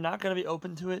 if you're not going to be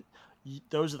open to it,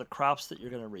 those are the crops that you're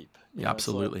going to reap.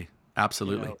 Absolutely. Like,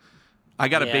 Absolutely. You know, I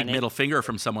got a big middle finger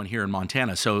from someone here in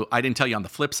Montana. So I didn't tell you on the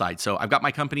flip side. So I've got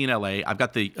my company in LA. I've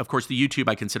got of course, the YouTube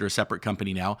I consider a separate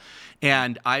company now.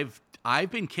 And I've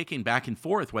been kicking back and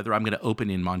forth whether I'm going to open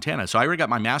in Montana. So I already got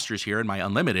my master's here, and my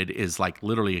unlimited is like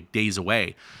literally days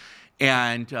away.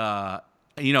 And,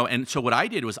 and so what I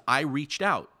did was I reached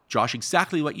out, Josh,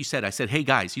 exactly what you said. I said, hey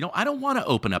guys, I don't want to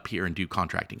open up here and do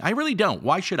contracting. I really don't.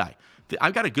 Why should I?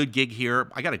 I've got a good gig here.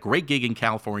 I got a great gig in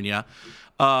California.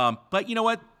 But you know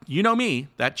what? You know me,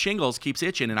 that shingles keeps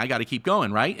itching and I got to keep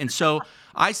going, right? And so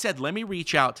I said, let me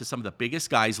reach out to some of the biggest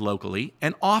guys locally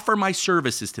and offer my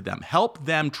services to them, help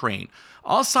them train.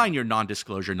 I'll sign your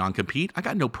non-disclosure, non-compete. I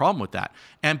got no problem with that.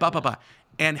 And blah, blah, blah.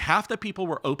 And half the people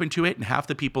were open to it and half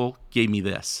the people gave me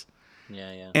this.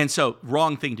 Yeah. And so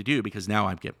wrong thing to do, because now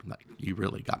I'm getting like, you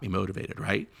really got me motivated,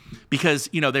 right? Because,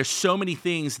 there's so many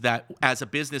things that as a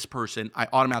business person, I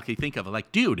automatically think of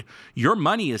like, dude, your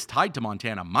money is tied to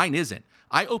Montana. Mine isn't.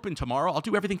 I open tomorrow. I'll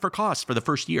do everything for cost for the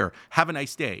first year. Have a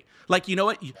nice day. Like, you know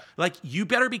what? You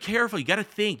better be careful. You got to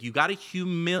think. You got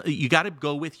to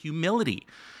go with humility.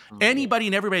 Anybody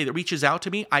and everybody that reaches out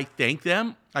to me, I thank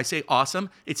them. I say, awesome.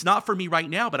 It's not for me right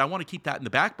now, but I want to keep that in the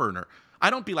back burner. I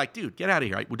don't be like, dude, get out of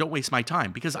here. Don't waste my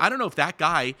time, because I don't know if that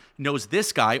guy knows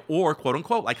this guy, or quote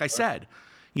unquote, like I said,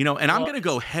 and I'm going to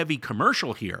go heavy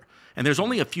commercial here. And there's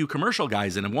only a few commercial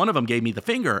guys, and one of them gave me the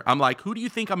finger. I'm like, who do you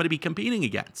think I'm going to be competing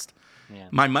against? Yeah.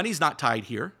 My money's not tied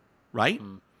here, right?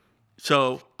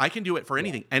 So I can do it for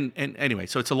anything. And anyway,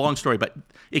 so it's a long story, but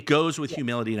it goes with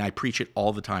humility, and I preach it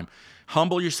all the time.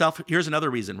 Humble yourself. Here's another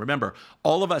reason. Remember,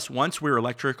 all of us, once we're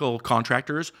electrical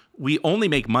contractors, we only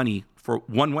make money for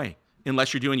one way.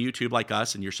 Unless you're doing YouTube like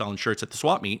us and you're selling shirts at the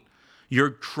swap meet, you're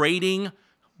trading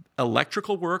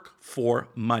electrical work for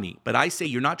money. But I say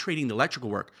you're not trading the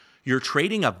electrical work. You're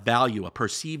trading a value, a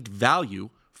perceived value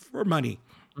for money.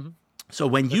 Mm-hmm. So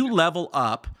when you level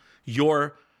up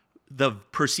the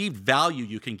perceived value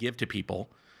you can give to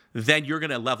people, then you're going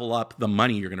to level up the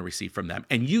money you're going to receive from them.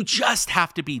 And you just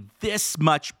have to be this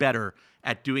much better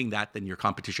at doing that than your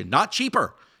competition. Not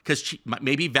cheaper, because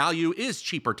maybe value is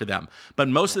cheaper to them. But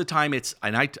most of the time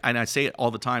and I say it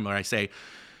all the time, where I say,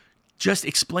 just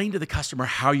explain to the customer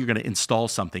how you're going to install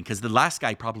something, because the last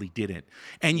guy probably didn't.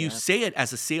 And you say it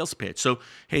as a sales pitch. So,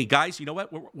 hey, guys, you know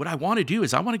what? What I want to do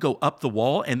is I want to go up the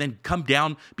wall and then come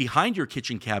down behind your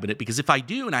kitchen cabinet, because if I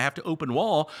do and I have to open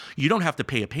wall, you don't have to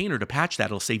pay a painter to patch that.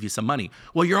 It'll save you some money.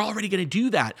 Well, you're already going to do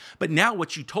that. But now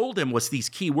what you told him was these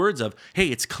key words of, hey,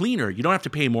 it's cleaner. You don't have to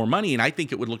pay more money, and I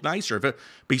think it would look nicer. But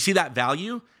you see that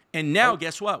value? And now,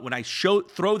 guess what? When I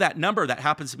throw that number that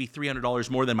happens to be $300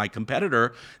 more than my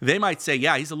competitor, they might say,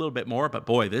 yeah, he's a little bit more, but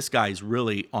boy, this guy's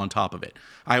really on top of it.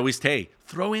 I always say,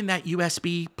 throw in that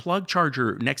USB plug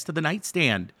charger next to the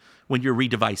nightstand when you're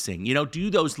redevicing. Do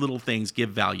those little things, give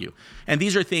value. And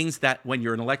these are things that when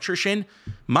you're an electrician,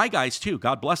 my guys too,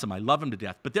 God bless them, I love them to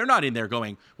death, but they're not in there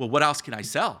going, well, what else can I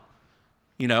sell?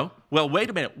 Well, wait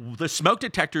a minute, the smoke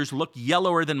detectors look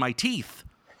yellower than my teeth.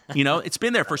 It's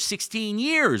been there for 16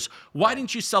 years. Why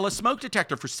didn't you sell a smoke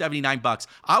detector for $79?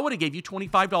 I would have gave you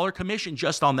 $25 commission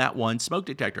just on that one smoke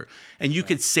detector. And you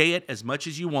could say it as much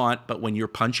as you want, but when you're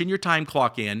punching your time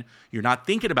clock in, you're not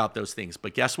thinking about those things.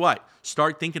 But guess what?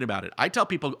 Start thinking about it. I tell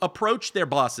people, approach their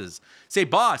bosses. Say,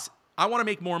 boss, I want to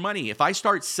make more money. If I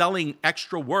start selling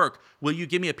extra work, will you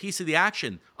give me a piece of the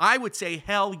action? I would say,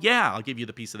 hell yeah, I'll give you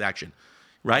the piece of the action.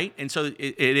 Right? And so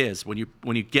it is. When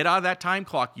you get out of that time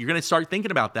clock, you're going to start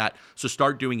thinking about that. So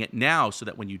start doing it now so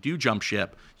that when you do jump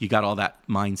ship, you got all that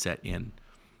mindset in.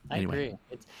 Anyway.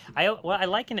 I agree. I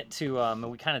liken it to,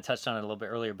 we kind of touched on it a little bit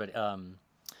earlier, but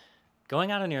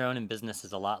going out on your own in business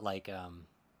is a lot like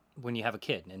when you have a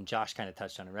kid, and Josh kind of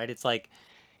touched on it, right? It's like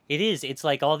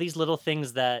all these little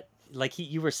things that, like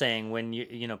you were saying, when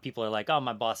people are like, oh,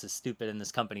 my boss is stupid and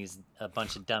this company's a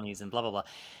bunch of dummies and blah, blah, blah.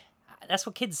 That's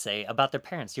what kids say about their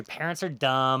parents. Your parents are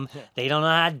dumb. They don't know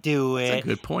how to do it. That's a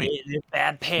good point. They're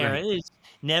bad parents. Right.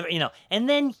 Never, And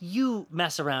then you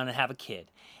mess around and have a kid,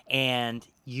 and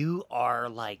you are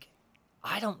like,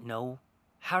 I don't know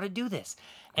how to do this.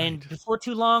 Right. And before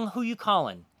too long, who you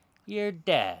calling? Your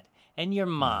dad and your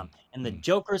mom and the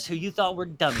jokers who you thought were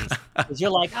dummies. Because you're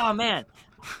like, oh man.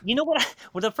 You know what?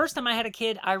 Well, the first time I had a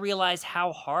kid, I realized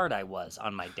how hard I was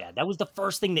on my dad. That was the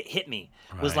first thing that hit me.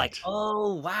 Was like,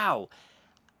 oh wow,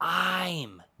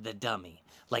 I'm the dummy.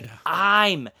 Like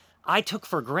I took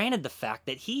for granted the fact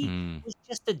that he was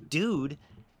just a dude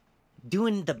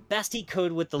doing the best he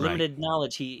could with the limited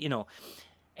knowledge he.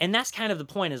 And that's kind of the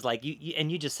point, is like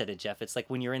you just said it, Jeff. It's like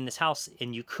when you're in this house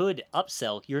and you could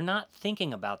upsell, you're not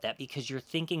thinking about that because you're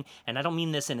thinking, and I don't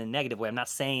mean this in a negative way. I'm not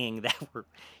saying that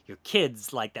your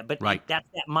kids like that, but that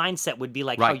mindset would be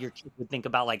like how your kid would think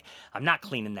about, like, I'm not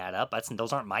cleaning that up.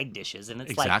 Those aren't my dishes. And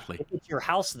it's like, if it's your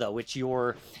house though,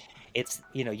 you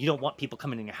don't want people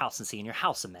coming in your house and seeing your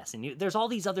house a mess. And there's all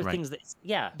these other things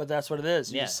that, But that's what it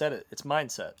is. You just said it. It's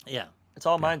mindset. Yeah. It's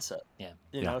all mindset.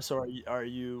 Yeah. So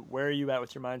where are you at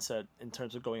with your mindset in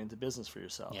terms of going into business for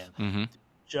yourself? Yeah. Mm-hmm.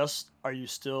 Just, are you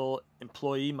still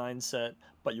employee mindset,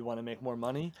 but you want to make more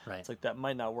money? Right. It's like that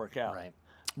might not work out. Right.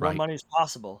 More money is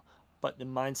possible, but the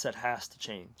mindset has to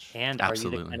change. And are you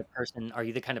the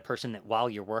kind of person that while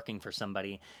you're working for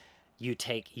somebody,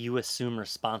 you assume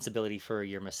responsibility for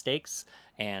your mistakes,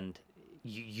 and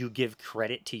you give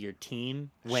credit to your team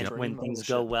when things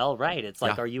go well, right? It's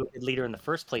like, are you a good leader in the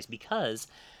first place? Because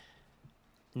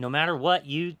no matter what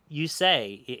you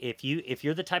say, if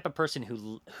you're the type of person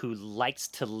who likes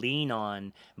to lean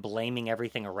on blaming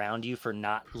everything around you for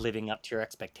not living up to your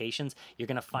expectations, you're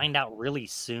going to find out really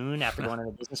soon after going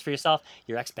into business for yourself,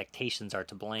 your expectations are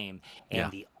to blame, and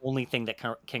the only thing that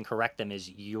can correct them is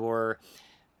your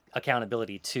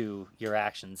accountability to your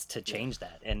actions to change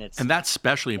that. And that's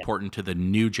especially important to the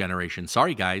new generation.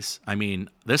 Sorry guys, I mean,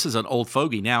 this is an old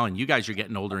fogey now, and you guys are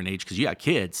getting older in age because you got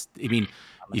kids. I mean,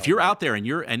 if you're out there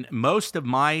and most of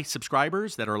my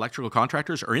subscribers that are electrical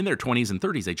contractors are in their 20s and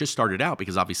 30s. They just started out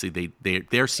because obviously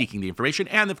they're seeking the information,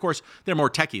 and of course they're more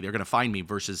techie. They're going to find me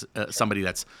versus somebody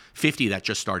that's 50 that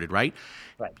just started, right?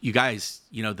 You guys,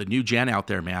 the new gen out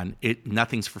there, man,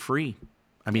 nothing's for free.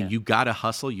 I mean, you got to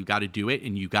hustle, you got to do it,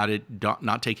 and you got to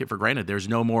not take it for granted. There's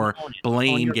no more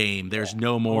blame game. There's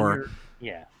no more.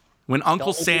 When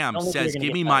Uncle Sam says,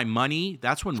 give me my money,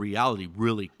 that's when reality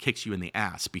really kicks you in the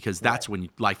ass, because that's when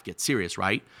life gets serious,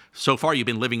 right? So far, you've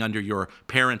been living under your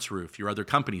parents' roof, your other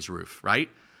company's roof, right?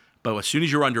 But as soon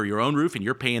as you're under your own roof and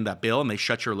you're paying that bill and they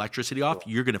shut your electricity off,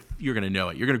 you're gonna know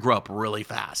it. You're gonna grow up really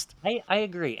fast. I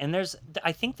agree. And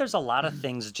I think there's a lot of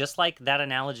things, just like that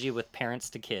analogy with parents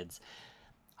to kids.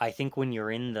 I think when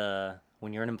you're an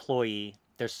employee,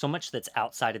 there's so much that's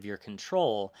outside of your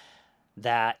control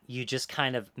that you just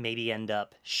kind of maybe end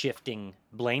up shifting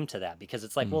blame to that, because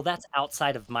it's like, well, that's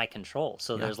outside of my control.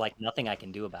 So there's like nothing I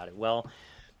can do about it. Well,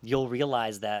 you'll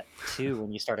realize that too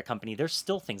when you start a company. There's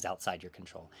still things outside your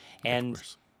control. And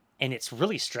it's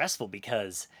really stressful,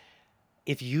 because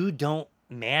if you don't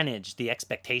manage the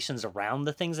expectations around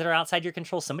the things that are outside your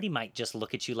control, somebody might just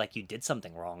look at you like you did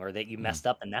something wrong or that you messed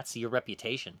up, and that's your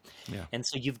reputation. And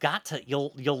so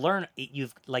you'll learn.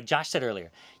 Like Josh said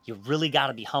earlier, you really got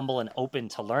to be humble and open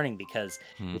to learning, because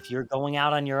if you're going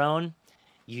out on your own,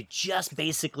 you just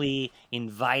basically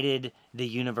invited the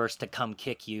universe to come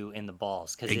kick you in the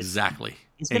balls. Because it's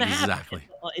going to happen.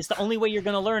 It's the only way you're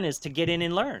going to learn is to get in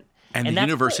and learn. And the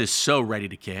universe is so ready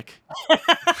to kick.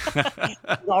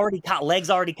 Legs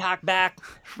already cocked back,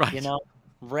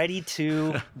 ready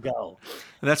to go.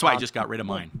 And that's why I just got rid of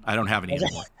mine. I don't have any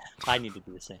anymore. I need to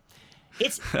do the same.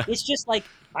 It's just like,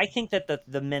 I think that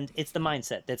it's the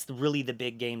mindset that's really the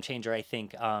big game changer. I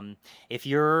think if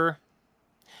you're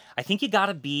I think you got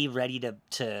to be ready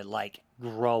to like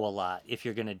grow a lot if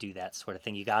you're going to do that sort of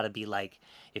thing. You got to be like,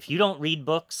 if you don't read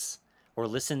books or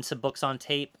listen to books on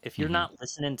tape, if you're not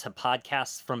listening to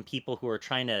podcasts from people who are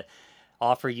trying to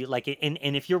offer you like, and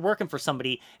if you're working for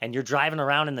somebody and you're driving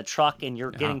around in the truck and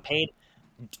you're getting paid,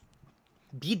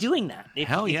 be doing that.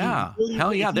 Hell yeah.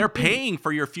 They're paying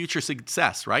for your future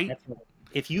success, right?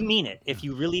 If you mean it, if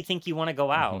you really think you want to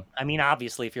go out, I mean,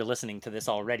 obviously, if you're listening to this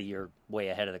already, you're way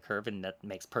ahead of the curve, and that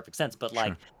makes perfect sense. But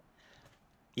like,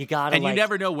 you gotta, and you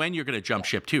never know when you're going to jump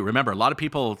ship too. Remember, a lot of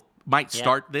people might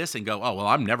start this and go, "Oh, well,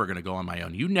 I'm never going to go on my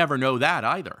own." You never know that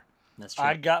either. That's true.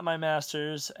 I got my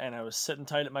master's, and I was sitting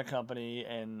tight at my company,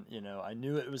 and I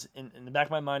knew it was in the back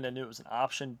of my mind. I knew it was an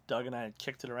option. Doug and I had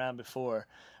kicked it around before,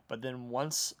 but then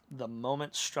once the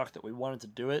moment struck that we wanted to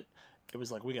do it, it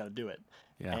was like we got to do it.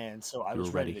 Yeah. And so I was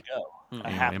ready to go.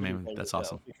 I have to be ready That's to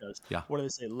awesome. go because what do they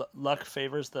say? Luck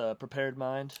favors the prepared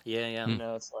mind. Yeah.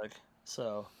 It's like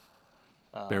so.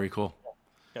 Very cool.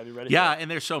 Gotta be ready. Yeah, and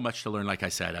there's so much to learn. Like I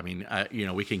said, I mean,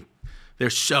 we can.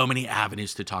 There's so many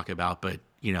avenues to talk about, but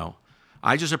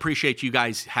I just appreciate you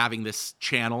guys having this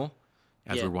channel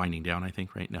as we're winding down. I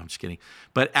think right now. I'm just kidding.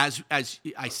 But as I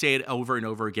say it over and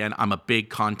over again, I'm a big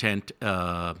content.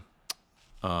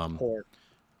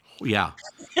 Yeah,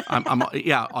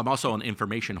 I'm also an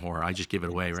information whore. I just give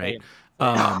it away, right?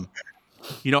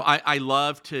 I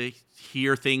love to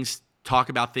hear things, talk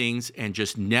about things, and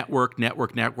just network.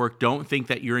 Don't think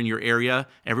that you're in your area.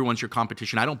 Everyone's your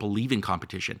competition. I don't believe in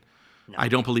competition. No. I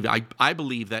don't believe it. I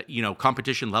believe that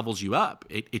competition levels you up.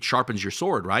 It sharpens your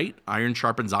sword, right? Iron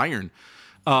sharpens iron.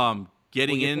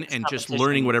 Getting in and just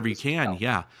learning whatever you can.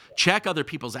 Yeah. Check other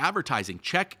people's advertising.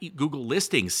 Check Google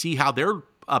listings. See how they're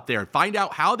up there. Find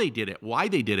out how they did it, why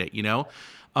they did it,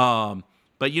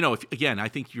 But, again, I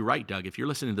think you're right, Doug. If you're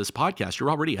listening to this podcast, you're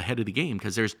already ahead of the game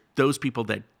because there's those people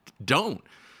that don't.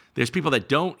 There's people that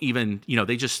don't even,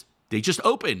 they just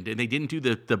opened and they didn't do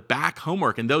the back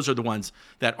homework. And those are the ones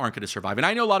that aren't going to survive. And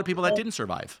I know a lot of people that didn't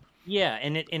survive. Yeah.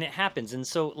 And it happens. And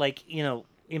so like,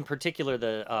 in particular,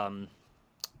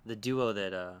 the duo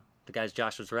that the guys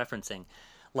Josh was referencing,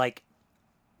 like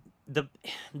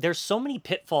there's so many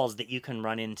pitfalls that you can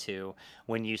run into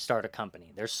when you start a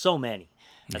company. There's so many.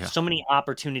 There's so many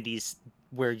opportunities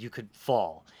where you could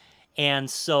fall. And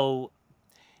so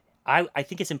I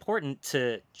think it's important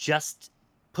to just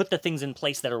put the things in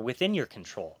place that are within your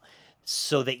control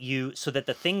so that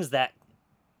the things that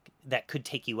could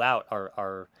take you out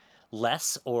are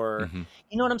less or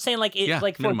you know what I'm saying? Like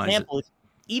like for example,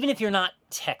 even if you're not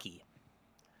techie,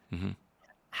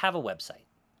 have a website.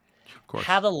 Of course.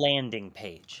 Have a landing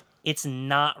page. It's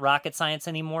not rocket science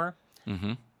anymore.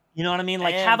 You know what I mean?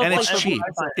 Like have a and it's cheap.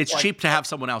 It's cheap to have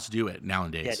someone else do it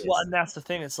nowadays. Well, and that's the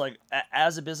thing. It's like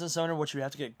as a business owner, what you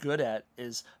have to get good at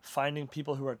is finding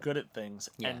people who are good at things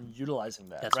and utilizing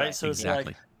that. That's right. So exactly. It's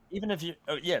like even if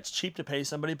it's cheap to pay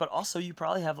somebody, but also you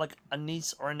probably have like a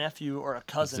niece or a nephew or a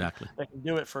cousin that can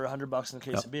do it for $100 in a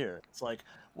case of beer. It's like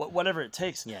whatever it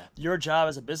takes. Yeah. Your job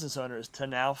as a business owner is to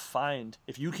now find,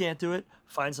 if you can't do it,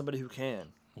 find somebody who can.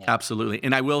 Yeah. Absolutely.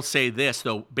 And I will say this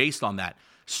though, based on that.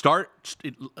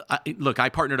 Look, I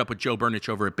partnered up with Joe Burnich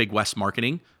over at Big West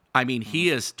Marketing. I mean, he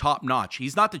is top notch.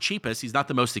 He's not the cheapest. He's not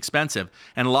the most expensive.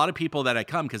 And a lot of people that I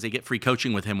come because they get free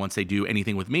coaching with him once they do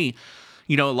anything with me,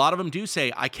 a lot of them do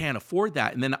say, I can't afford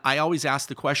that. And then I always ask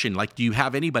the question, like, do you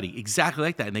have anybody exactly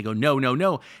like that? And they go,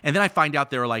 no. And then I find out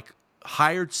they're like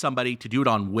hired somebody to do it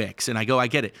on Wix. And I go, I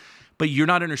get it. But you're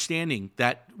not understanding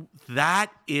that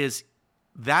is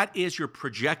your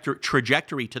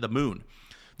trajectory to the moon.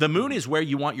 The moon is where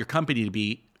you want your company to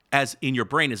be as in your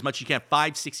brain as much as you can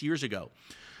 5-6 years ago.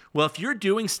 Well, if you're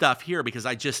doing stuff here because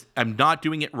I'm not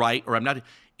doing it right or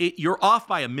you're off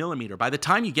by a millimeter. By the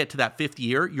time you get to that 5th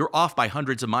year, you're off by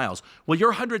hundreds of miles. Well,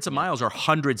 your hundreds of miles are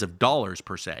hundreds of dollars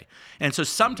per se. And so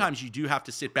sometimes you do have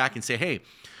to sit back and say, hey,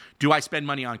 do I spend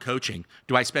money on coaching?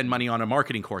 Do I spend money on a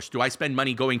marketing course? Do I spend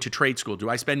money going to trade school? Do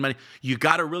I spend money? You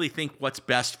got to really think what's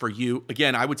best for you.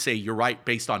 Again, I would say you're right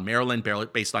based on Maryland,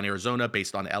 based on Arizona,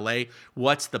 based on LA.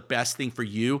 What's the best thing for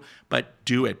you? But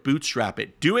do it. Bootstrap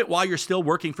it. Do it while you're still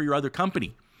working for your other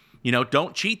company.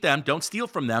 Don't cheat them. Don't steal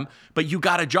from them. But you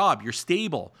got a job. You're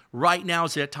stable. Right now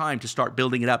is that time to start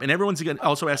building it up. And everyone's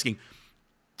also asking,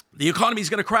 the economy is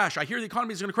going to crash. I hear the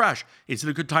economy is going to crash. Is it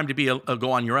a good time to be a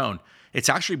go on your own? It's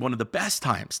actually one of the best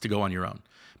times to go on your own.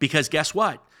 Because guess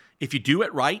what? If you do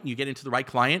it right and you get into the right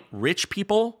client, rich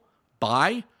people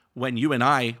buy when you and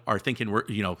I are thinking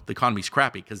the economy's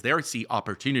crappy because they see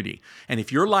opportunity. And if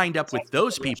you're lined up with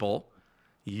those people,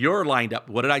 You're lined up.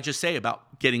 What did I just say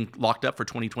about getting locked up for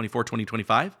 2024,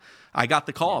 2025? I got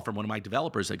the call from one of my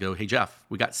developers that go, hey, Jeff,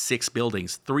 we got 6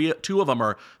 buildings. 2 of them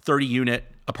are 30-unit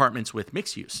apartments with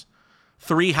mixed use.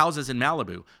 3 houses in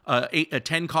Malibu, a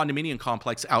 10 condominium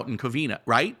complex out in Covina,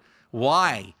 right?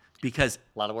 Why? Because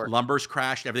a lot of work. Lumber's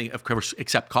crashed, everything, of course,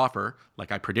 except copper,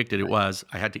 like I predicted it was.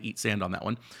 I had to eat sand on that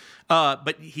one.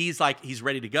 But he's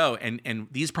ready to go. And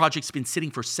these projects have been sitting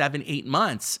for 7-8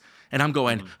 months. And I'm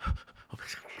going,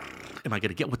 am I going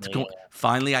to get what's going?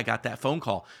 Finally, I got that phone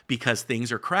call because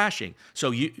things are crashing.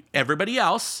 So everybody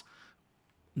else,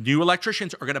 new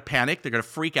electricians are going to panic. They're going to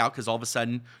freak out because all of a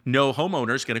sudden no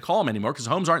homeowner is going to call them anymore because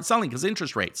homes aren't selling because of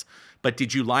interest rates. But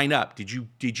did you line up? Did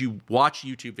you watch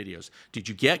YouTube videos? Did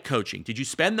you get coaching? Did you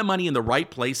spend the money in the right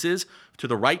places to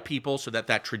the right people so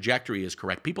that trajectory is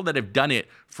correct? People that have done it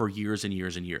for years and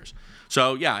years and years.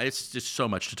 So yeah, it's just so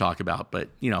much to talk about. But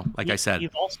like I said,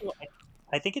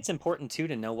 I think it's important too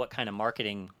to know what kind of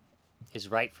marketing is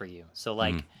right for you. So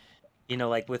like,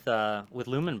 like with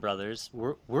Lumen Brothers,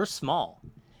 we're small,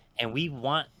 and we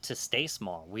want to stay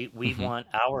small. We want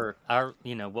our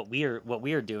what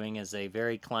we are doing is a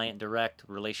very client direct,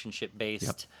 relationship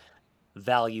based,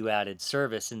 value added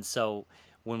service. And so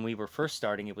when we were first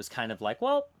starting, it was kind of like,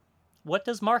 well, what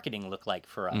does marketing look like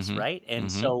for us, right?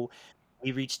 And so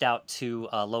we reached out to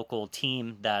a local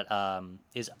team that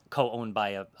is co-owned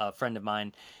by a friend of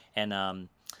mine, and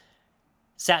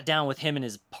sat down with him and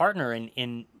his partner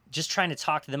and just trying to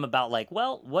talk to them about like,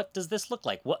 well, what does this look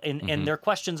like? What and their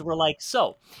questions were like,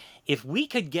 so if we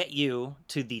could get you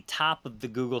to the top of the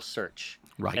Google search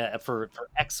for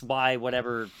X, Y,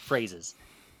 whatever phrases,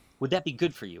 would that be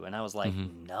good for you? And I was like,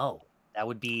 no, that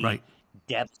would be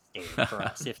devastating for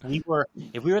us. If we were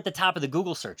at the top of the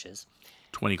Google searches,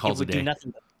 20 calls a day.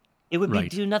 It would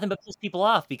do nothing but piss people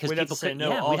off because we'd people say could,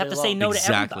 no. We'd have to say no to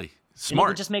everybody. Exactly. Smart. It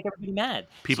would just make everybody mad.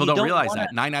 People don't realize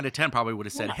that. 9 out of 10 probably would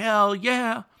have said, hell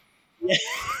yeah.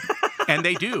 And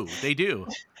they do. They do.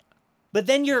 But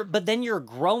then you're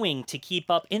growing to keep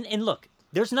up. And look,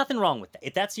 there's nothing wrong with that.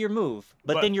 If that's your move.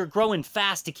 But then you're growing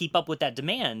fast to keep up with that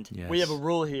demand. Yes. We have a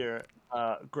rule here.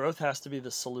 Growth has to be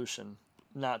the solution,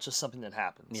 not just something that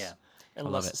happens. Yeah. I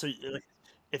love it. So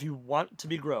if you want to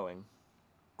be growing,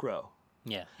 grow.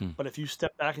 Yeah. But if you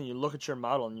step back and you look at your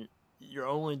model and you're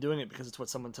only doing it because it's what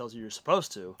someone tells you you're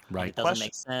supposed to. Right. It doesn't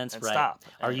make sense. And right. Stop.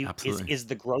 Are you? Is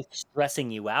the growth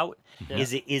stressing you out? Yeah.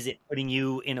 Is it putting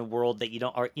you in a world that you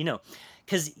don't? Or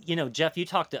because Jeff, you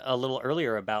talked a little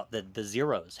earlier about the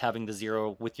zeros, having the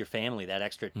zero with your family, that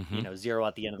extra 0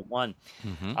 at the end of the one.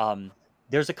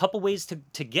 There's a couple ways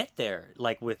to get there,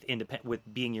 like with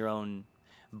being your own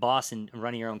boss and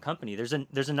running your own company. There's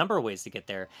a number of ways to get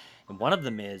there, and one of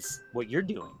them is what you're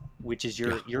doing, which is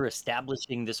you're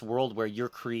establishing this world where you're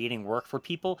creating work for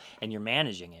people and you're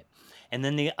managing it. And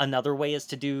then another way is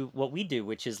to do what we do,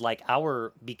 which is like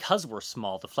because we're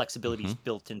small, the flexibility is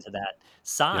built into that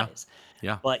size.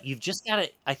 Yeah. But you've just got to,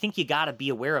 I think you got to be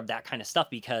aware of that kind of stuff,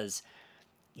 because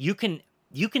you can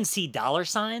see dollar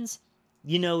signs.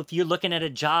 If you're looking at a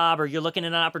job or you're looking at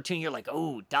an opportunity, you're like,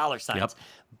 oh, dollar signs.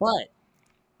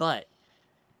 But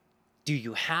do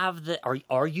you have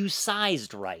are you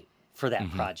sized right for that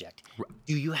project?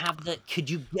 Do you have could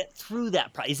you get through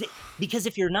that project? Because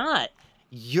if you're not,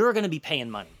 you're going to be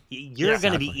paying money. You're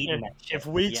going to be eating that shit. If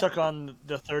we took on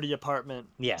the 30 apartment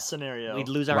scenario, we'd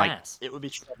lose our ass. It would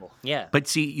be trouble. Yeah. But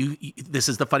see, this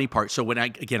is the funny part. So when I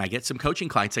get some coaching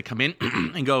clients that come in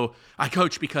and go, I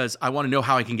coach because I want to know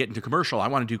how I can get into commercial. I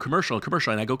want to do commercial.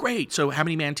 And I go, great. So how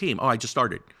many man team? Oh, I just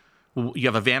started. Well, you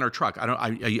have a van or truck?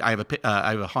 I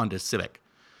have a Honda Civic.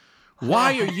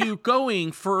 Why are you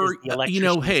going for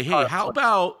hey, how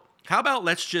about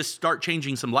let's just start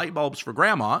changing some light bulbs for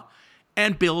grandma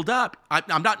and build up.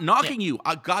 I'm not knocking you.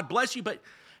 God bless you, but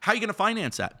how are you going to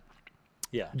finance that?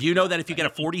 Yeah. Do you know that if you get a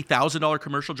 $40,000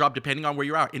 commercial job, depending on where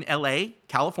you are in LA,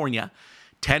 California,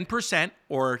 10%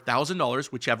 or $1,000,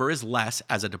 whichever is less,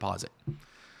 as a deposit.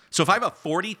 So if I have a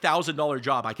 $40,000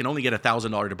 job, I can only get a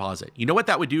 $1,000 deposit. You know what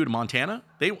that would do to Montana?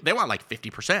 They want like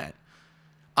 50%.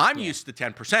 I'm used to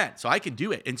 10%, so I can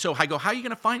do it. And so I go, how are you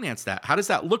going to finance that? How does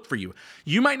that look for you?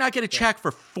 You might not get a check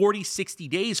for 40, 60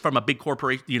 days from a big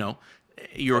corporation.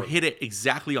 You're hit it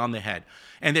exactly on the head.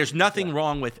 And there's nothing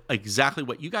wrong with exactly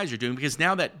what you guys are doing, because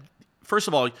now that, first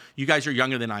of all, you guys are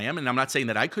younger than I am, and I'm not saying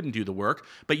that I couldn't do the work,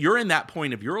 but you're in that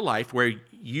point of your life where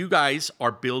you guys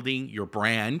are building your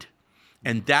brand.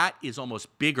 And that is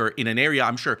almost bigger in an area.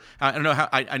 I'm sure. I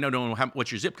don't know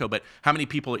what's your zip code, but how many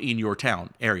people are in your town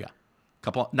area?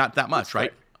 Couple, not that much,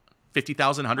 right?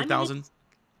 50,000, 100,000.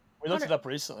 We looked it up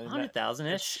recently.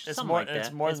 100,000-ish. It's something more. like that.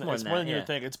 It's more than you would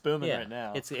think. It's booming right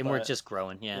now. We're just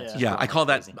growing. Yeah. It's just Yeah, growing I call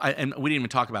like that, and we didn't even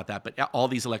talk about that, but all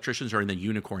these electricians are in the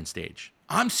unicorn stage.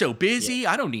 I'm so busy.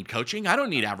 I don't need coaching. I don't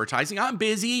need advertising. I'm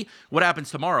busy. What happens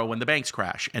tomorrow when the banks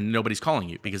crash and nobody's calling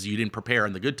you because you didn't prepare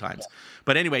in the good times?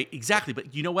 But anyway, exactly.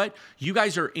 But you know what? You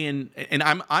guys are in, and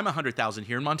I'm 100,000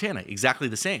 here in Montana, exactly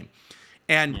the same.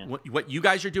 And what you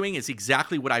guys are doing is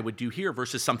exactly what I would do here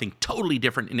versus something totally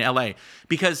different in LA.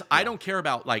 Because I don't care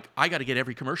about, like, I got to get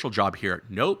every commercial job here.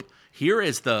 Nope. Here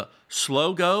is the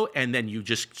slow go, and then you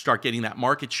just start getting that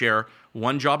market share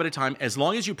one job at a time, as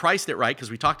long as you priced it right, because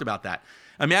we talked about that.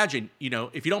 Imagine,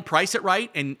 if you don't price it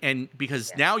right, and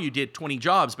because now you did 20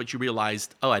 jobs, but you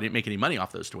realized, I didn't make any money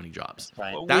off those 20 jobs.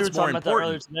 Right. Well, That's we were more talking about that earlier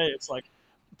important. today. It's like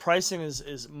pricing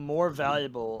is more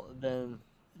valuable than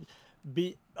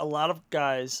a lot of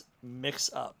guys mix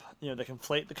up. They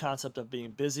conflate the concept of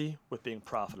being busy with being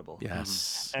profitable.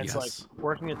 Yes. And it's like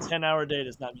working a 10-hour day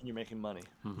does not mean you're making money.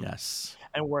 Yes.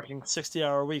 And working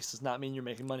 60-hour weeks does not mean you're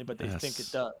making money, but they think it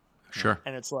does. Sure.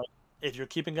 And it's like, if you're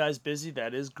keeping guys busy,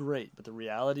 that is great. But the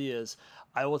reality is,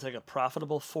 I will take a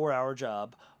profitable 4-hour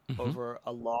job over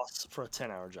a loss for a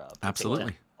 10-hour job.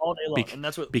 Absolutely. All day long. And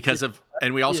that's what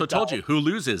and we also told you who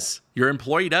loses. Your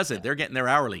employee doesn't. They're getting their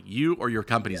hourly. You or your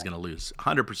company's going to lose.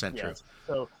 100% true.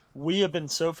 So we have been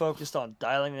so focused on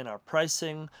dialing in our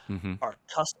pricing,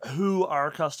 who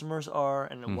our customers are,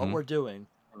 and what we're doing.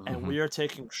 And we are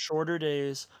taking shorter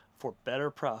days for better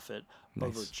profit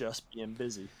over just being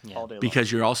busy all day long.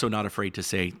 Because you're also not afraid to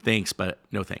say thanks, but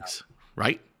no thanks,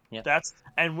 right? Yeah. That's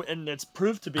and it's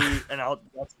proved to be, and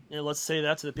let's say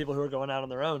that to the people who are going out on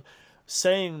their own.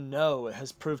 Saying no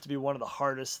has proved to be one of the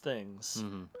hardest things.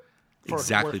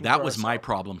 Exactly. That was my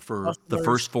problem for the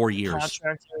first 4 years.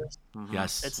 Contractors.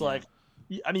 Yes. It's like,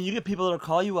 you get people that'll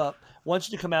call you up, want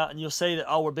you to come out, and you'll say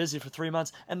that, we're busy for 3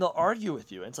 months, and they'll argue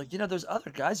with you. And it's like, there's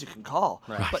other guys you can call.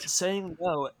 Right. But saying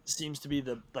no seems to be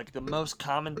the most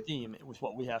common theme with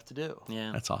what we have to do.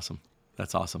 Yeah. That's awesome.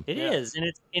 That's awesome. It is,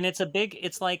 and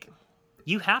it's like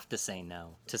you have to say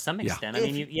no to some extent. I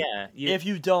mean, if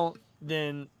you don't,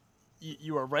 then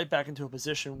you are right back into a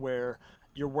position where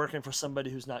you're working for somebody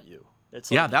who's not you.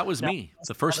 It's like, that was me.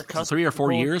 The first 3 or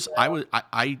 4 years,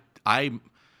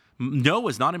 no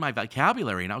was not in my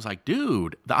vocabulary, and I was like,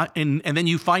 dude. And then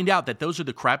you find out that those are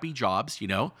the crappy jobs,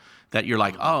 that you're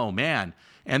like, oh man.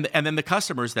 And then the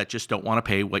customers that just don't want to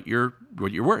pay what you're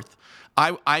worth.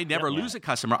 I never lose a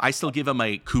customer. I still give them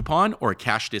a coupon or a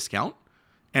cash discount.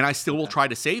 And I still will try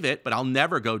to save it, but I'll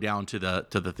never go down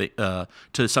to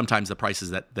sometimes the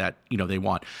prices that they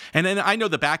want. And then I know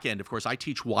the back end, of course. I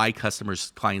teach why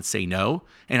clients say no,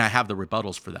 and I have the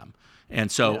rebuttals for them. And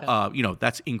so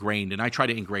that's ingrained, and I try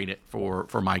to ingrain it for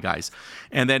my guys.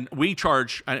 And then we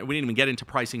charge. We didn't even get into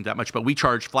pricing that much, but we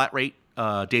charge flat rate,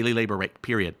 daily labor rate,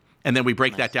 period. And then we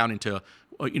break that down into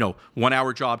 1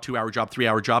 hour job, 2 hour job, 3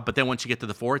 hour job. But then once you get to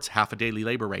the 4, it's half a daily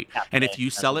labor rate. And if you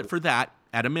sell it for that,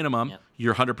 at a minimum,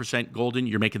 you're 100% golden.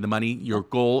 You're making the money. Your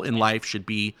goal in life should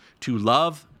be to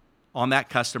love on that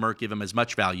customer, give them as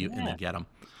much value, and then get them.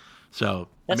 So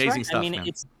That's amazing right. stuff, man.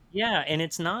 And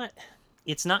it's not.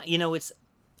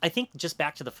 I think just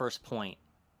back to the first point,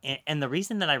 and the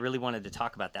reason that I really wanted to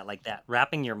talk about that, like that,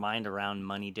 wrapping your mind around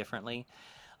money differently.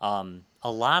 A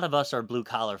lot of us are blue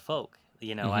collar folk.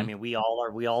 I mean, we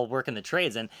all work in the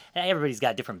trades, and everybody's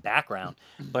got a different background,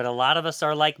 but a lot of us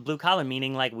are like blue collar,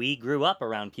 meaning like we grew up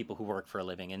around people who work for a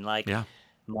living, and like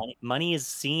money is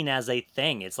seen as a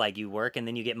thing. It's like you work and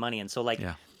then you get money. And so like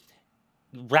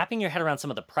wrapping your head around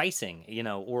some of the pricing,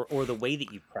 or the way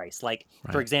that you price, like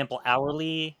for example,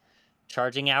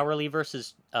 charging hourly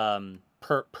versus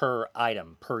per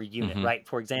item, per unit, right?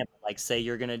 For example, like say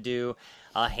you're going to do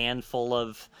a handful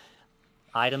of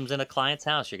items in a client's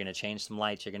house. You're going to change some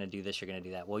lights. You're going to do this. You're going to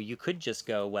do that. Well, you could just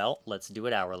go, let's do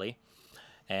it hourly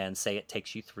and say it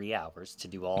takes you 3 hours to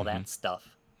do all that stuff.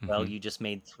 Well, you just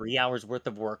made 3 hours worth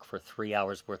of work for 3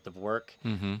 hours worth of work.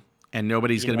 And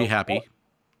nobody's going to be happy.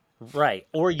 Right.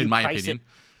 Or in my opinion,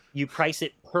 you price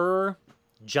it per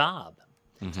job,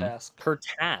 per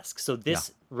task. So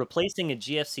this replacing a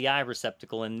GFCI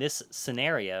receptacle in this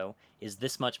scenario is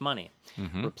this much money.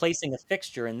 Replacing a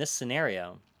fixture in this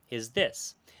scenario is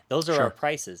this. Those are our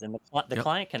prices, and the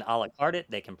client can a la carte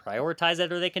it, they can prioritize it,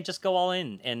 or they can just go all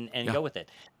in and go with it.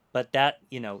 But that,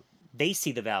 they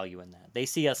see the value in that. They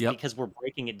see us because we're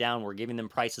breaking it down. We're giving them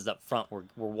prices up front. We're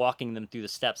walking them through the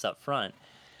steps up front.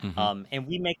 And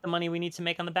we make the money we need to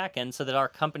make on the back end so that our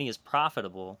company is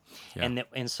profitable, and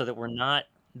so that we're not.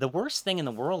 The worst thing in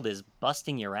the world is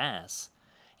busting your ass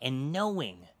and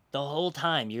knowing the whole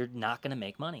time you're not going to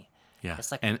make money. Yeah.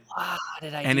 It's like, and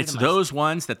did I? And do it's to those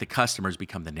ones that the customers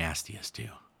become the nastiest too.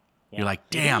 Yeah. You're like,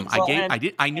 damn,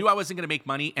 I knew I wasn't going to make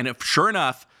money, and if sure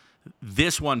enough,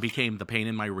 this one became the pain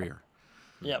in my rear.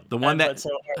 Yeah, the one that but so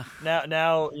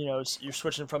now you're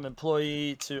switching from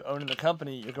employee to owning the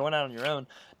company. You're going out on your own.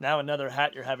 Now another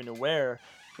hat you're having to wear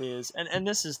is, and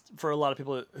this is for a lot of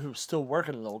people who still work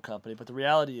in an old company. But the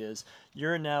reality is,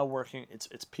 you're now working.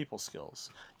 It's people skills.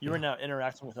 You are now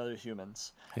interacting with other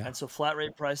humans, and so flat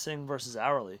rate pricing versus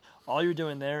hourly. All you're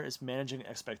doing there is managing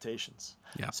expectations.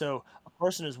 Yeah. So a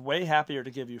person is way happier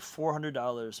to give you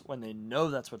 $400 when they know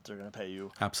that's what they're going to pay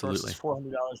you. Absolutely. Versus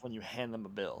 $400 when you hand them a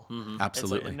bill. Mm-hmm.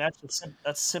 Absolutely. And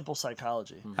that's simple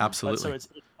psychology. Mm-hmm. Absolutely. But so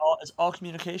it's all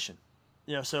communication.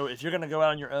 So if you're going to go out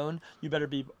on your own, you better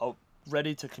be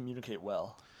ready to communicate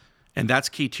well. And that's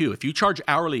key too. If you charge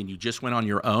hourly and you just went on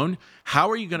your own, how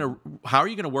are you going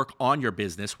to work on your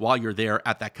business while you're there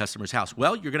at that customer's house?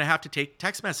 Well, you're going to have to take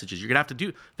text messages. You're going to have to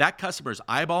do that. Customer's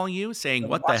eyeballing you, saying,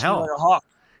 "What the hell?" Like a hawk.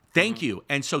 Thank you.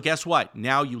 And so guess what?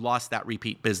 Now you lost that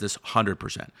repeat business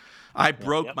 100%. I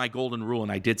broke my golden rule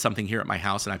and I did something here at my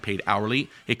house and I paid hourly.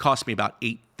 It cost me about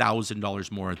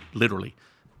 $8,000 more, literally.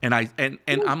 And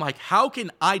I'm like, how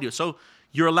can I do it? So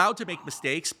you're allowed to make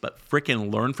mistakes, but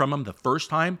frickin' learn from them the first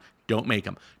time. Don't make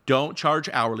them. Don't charge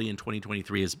hourly in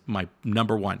 2023 is my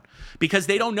number one, because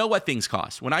they don't know what things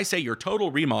cost. When I say your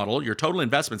total remodel, your total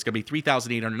investment is going to be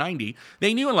 $3,890,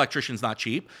 they knew an electrician's not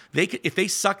cheap. If they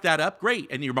suck that up, great,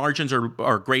 and your margins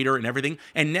are greater and everything.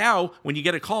 And now when you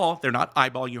get a call, they're not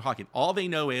eyeballing you hawking. All they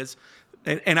know is,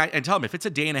 and I tell them if it's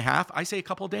a day and a half, I say a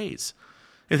couple of days.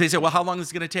 If they say, well, how long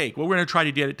is it going to take? Well, we're going to try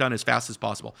to get it done as fast as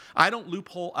possible. I don't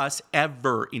loophole us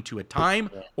ever into a time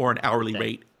or an hourly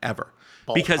rate ever.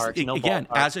 Because again,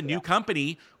 as a new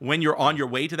company, when you're on your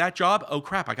way to that job, oh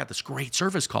crap, I got this great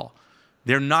service call.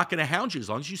 They're not going to hound you as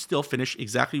long as you still finish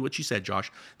exactly what you said,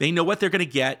 Josh. They know what they're going to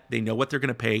get. They know what they're going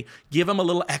to pay. Give them a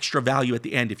little extra value at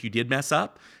the end if you did mess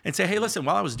up, and say, hey, listen,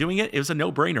 while I was doing it, it was a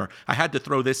no-brainer. I had to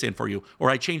throw this in for you, or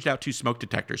I changed out 2 smoke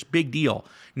detectors. Big deal.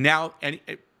 Now, and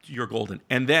you're golden.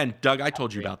 And then, Doug, I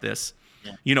told you about this.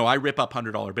 Yeah. I rip up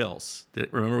 $100 bills.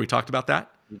 Remember we talked about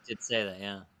that? You did say that,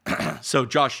 yeah. So,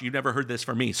 Josh, you never heard this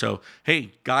from me. So,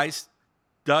 hey, guys,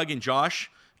 Doug and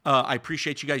Josh, I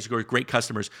appreciate you guys. You're great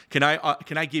customers. Can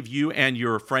I give you and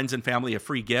your friends and family a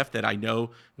free gift that I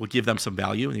know will give them some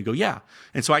value? And you go, yeah.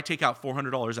 And so I take out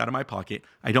 $400 out of my pocket.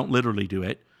 I don't literally do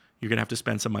it. You're going to have to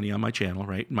spend some money on my channel,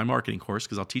 right? In my marketing course,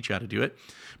 because I'll teach you how to do it.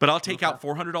 But I'll take out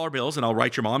 $400 bills and I'll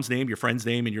write your mom's name, your friend's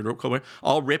name, and your co-worker.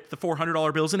 I'll rip the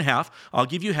 $400 bills in half. I'll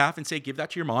give you half and say, give that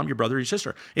to your mom, your brother, your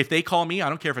sister. If they call me, I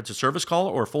don't care if it's a service call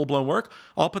or full-blown work,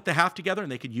 I'll put the half together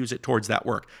and they could use it towards that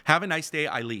work. Have a nice day.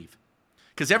 I leave.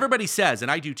 Because everybody says,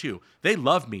 and I do too, they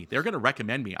love me. They're going to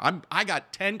recommend me. I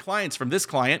got 10 clients from this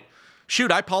client.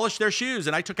 Shoot, I polished their shoes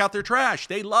and I took out their trash.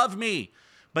 They love me.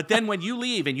 But then when you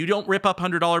leave and you don't rip up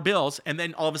 $100 bills, and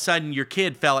then all of a sudden your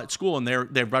kid fell at school and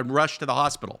they're rushed to the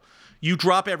hospital, you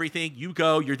drop everything, you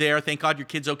go, you're there, thank God your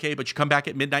kid's okay, but you come back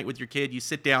at midnight with your kid, you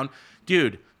sit down.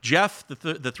 Dude, Jeff, the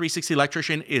 360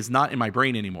 electrician, is not in my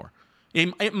brain anymore.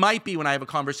 It might be when I have a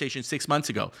conversation 6 months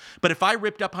ago. But if I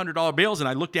ripped up $100 bills and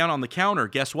I look down on the counter,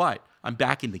 guess what? I'm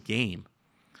back in the game.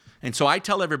 And so I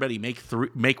tell everybody,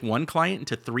 make one client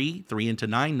into 3 into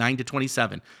 9, 9 to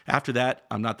 27. After that,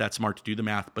 I'm not that smart to do the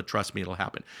math, but trust me, it'll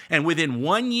happen. And within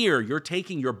 1 year, you're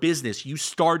taking your business you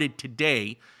started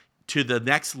today to the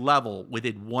next level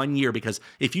within 1 year. Because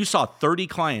if you saw 30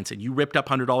 clients and you ripped up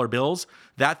 $100 bills,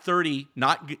 that 30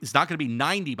 is not going to be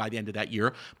 90 by the end of that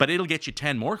year, but it'll get you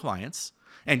 10 more clients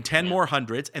and 10 more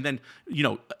hundreds. And then,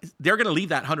 they're going to leave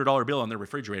that $100 bill on their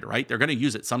refrigerator, right? They're going to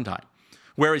use it sometime.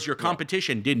 Whereas your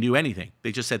competition didn't do anything.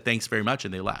 They just said, thanks very much,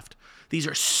 and they left. These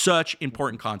are such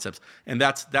important concepts. And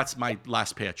that's my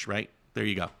last pitch, right? There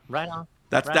you go. Right on.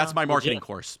 That's my marketing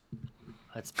course.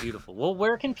 That's beautiful. Well,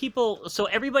 where can people, so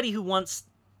everybody who wants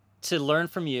to learn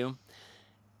from you,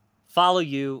 follow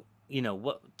you,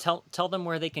 tell them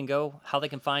where they can go, how they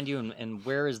can find you, and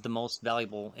where is the most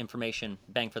valuable information,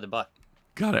 bang for the buck.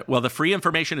 Got it. Well, the free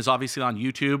information is obviously on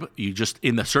YouTube. You just,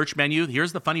 in the search menu,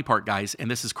 here's the funny part, guys, and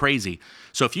this is crazy.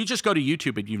 So if you just go to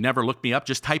YouTube and you've never looked me up,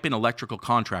 just type in electrical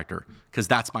contractor, because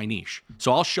that's my niche.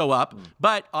 So I'll show up.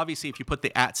 But obviously, if you put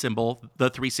the @ symbol, the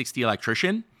 360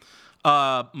 electrician,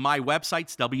 my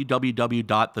website's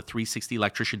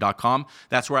www.the360electrician.com.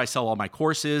 That's where I sell all my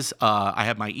courses. I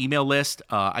have my email list.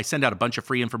 I send out a bunch of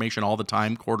free information all the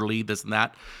time, quarterly, this and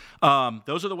that.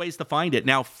 Those are the ways to find it.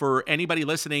 Now, for anybody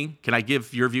listening, can I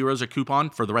give your viewers a coupon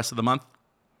for the rest of the month?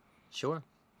 Sure.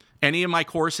 Any of my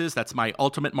courses, that's my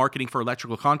ultimate marketing for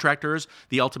electrical contractors,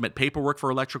 the ultimate paperwork for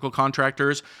electrical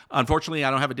contractors. Unfortunately,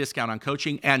 I don't have a discount on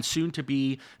coaching, and soon to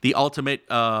be the ultimate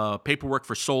paperwork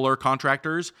for solar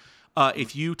contractors.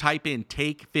 If you type in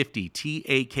Take 50,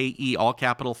 TAKE, all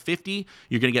capital 50,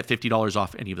 you're going to get $50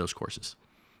 off any of those courses.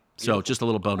 So just a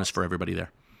little bonus for everybody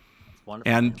there.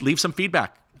 Wonderful. And leave some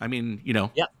feedback. I mean,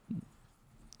 Yep.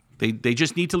 They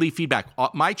just need to leave feedback.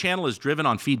 My channel is driven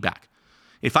on feedback.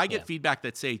 If I get feedback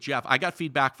that say, Jeff, I got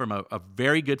feedback from a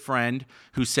very good friend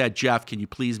who said, Jeff, can you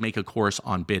please make a course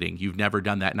on bidding? You've never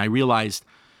done that. And I realized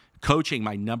coaching,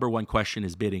 my number one question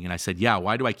is bidding. And I said, yeah,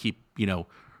 why do I keep,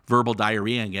 verbal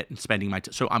diarrheaing it and spending my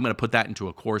time? So I'm going to put that into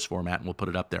a course format and we'll put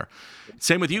it up there.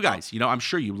 Same with you guys. I'm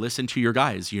sure you listen to your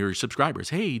guys, your subscribers.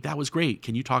 Hey, that was great.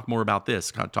 Can you talk more about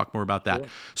this? Talk more about that. Yeah.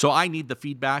 So I need the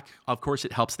feedback. Of course,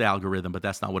 it helps the algorithm, but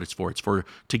that's not what it's for. It's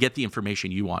to get the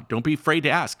information you want. Don't be afraid to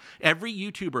ask. Every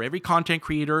YouTuber, every content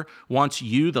creator wants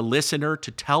you, the listener,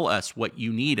 to tell us what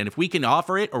you need. And if we can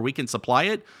offer it or we can supply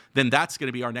it, then that's going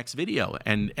to be our next video.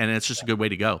 And it's just a good way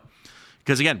to go.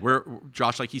 Because again,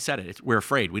 Josh, like you said we're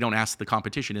afraid. We don't ask the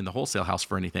competition in the wholesale house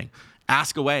for anything.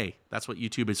 Ask away. That's what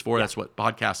YouTube is for. Yeah. That's what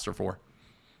podcasts are for.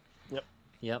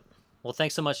 Yep. Well,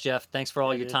 thanks so much, Jeff. Thanks for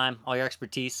all your time, all your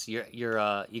expertise. You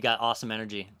got awesome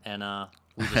energy, and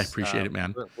we just, I appreciate it,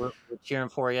 man. We're cheering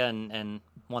for you and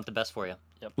want the best for you.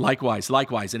 Yep.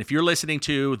 Likewise. And if you're listening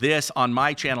to this on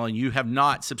my channel and you have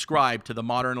not subscribed to The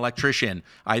Modern Electrician,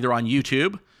 either on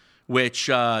YouTube, which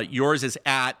yours is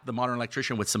at The Modern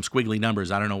Electrician with some squiggly numbers.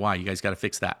 I don't know why. You guys got to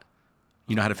fix that.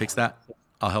 You know how to fix that?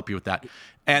 I'll help you with that.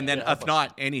 And then if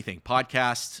not, anything.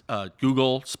 Podcasts,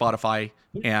 Google, Spotify,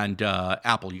 and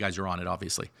Apple. You guys are on it,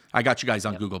 obviously. I got you guys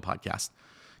on Google Podcast.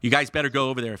 You guys better go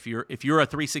over there. If you're a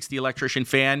 360 Electrician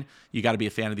fan, you got to be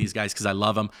a fan of these guys because I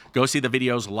love them. Go see the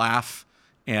videos, laugh,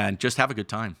 and just have a good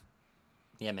time.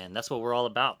 Yeah, man. That's what we're all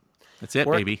about. That's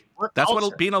it, baby. That's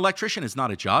what being an electrician is.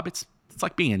 Not a job. It's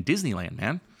like being in Disneyland,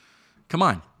 man. Come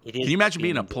on. Can you imagine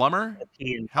being a plumber?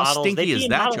 How stinky is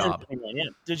that job?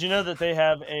 Did you know that they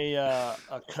have a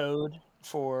code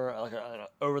for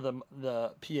over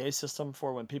the PA system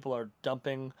for when people are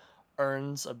dumping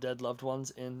urns of dead loved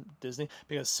ones in Disney?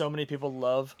 Because so many people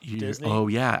love Disney. Oh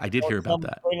yeah, I did hear about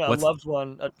that. A loved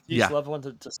one, a deceased loved one,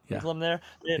 to sprinkle them there.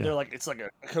 They're like, it's like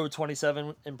a code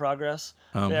 27 in progress.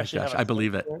 Oh my gosh, I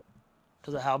believe it.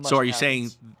 Because of how much. So are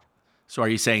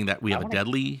you saying that we have a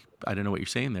deadly? I don't know what you're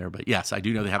saying there, but yes, I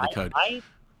do know they have the code. I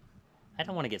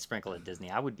don't want to get sprinkled at Disney.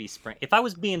 I would be if I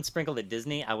was being sprinkled at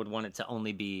Disney, I would want it to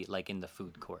only be like in the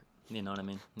food court. You know what I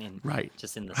mean? Right.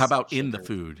 Just in the. How about in the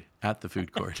food at the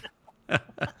food court?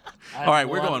 All right,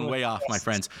 we're going way off, my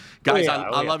friends. Guys,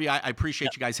 I love you. I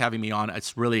appreciate you guys having me on.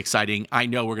 It's really exciting. I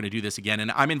know we're going to do this again,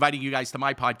 and I'm inviting you guys to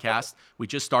my podcast. We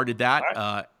just started that,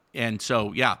 right. And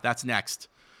so that's next.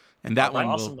 And that one,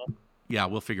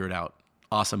 we'll figure it out.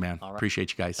 Awesome, man. Right.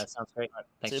 Appreciate you guys. That sounds great.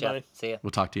 Thanks, Jeff. Buddy. See ya.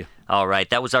 We'll talk to you. All right.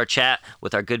 That was our chat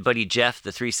with our good buddy Jeff,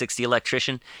 the 360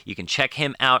 Electrician. You can check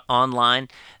him out online,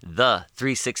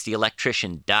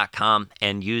 the360electrician.com,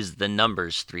 and use the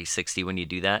numbers 360 when you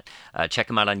do that. Check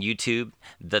him out on YouTube,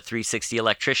 the 360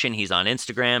 Electrician. He's on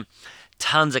Instagram.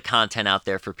 Tons of content out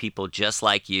there for people just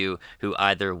like you who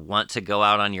either want to go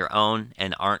out on your own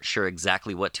and aren't sure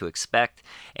exactly what to expect,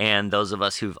 and those of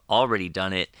us who've already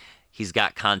done it. He's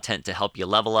got content to help you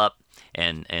level up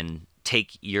and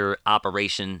take your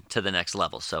operation to the next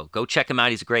level. So go check him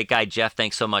out. He's a great guy. Jeff,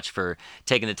 thanks so much for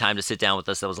taking the time to sit down with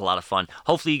us. That was a lot of fun.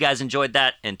 Hopefully you guys enjoyed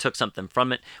that and took something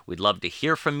from it. We'd love to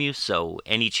hear from you. So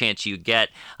any chance you get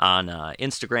on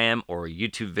Instagram or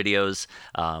YouTube videos,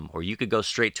 or you could go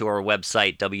straight to our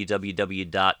website,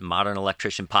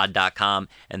 www.modernelectricianpod.com.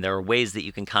 And there are ways that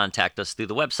you can contact us through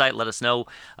the website. Let us know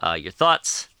your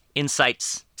thoughts,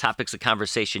 insights, topics of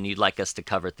conversation you'd like us to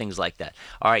cover, things like that.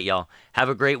 All right, y'all. Have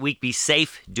a great week. Be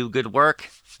safe. Do good work.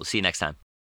 We'll see you next time.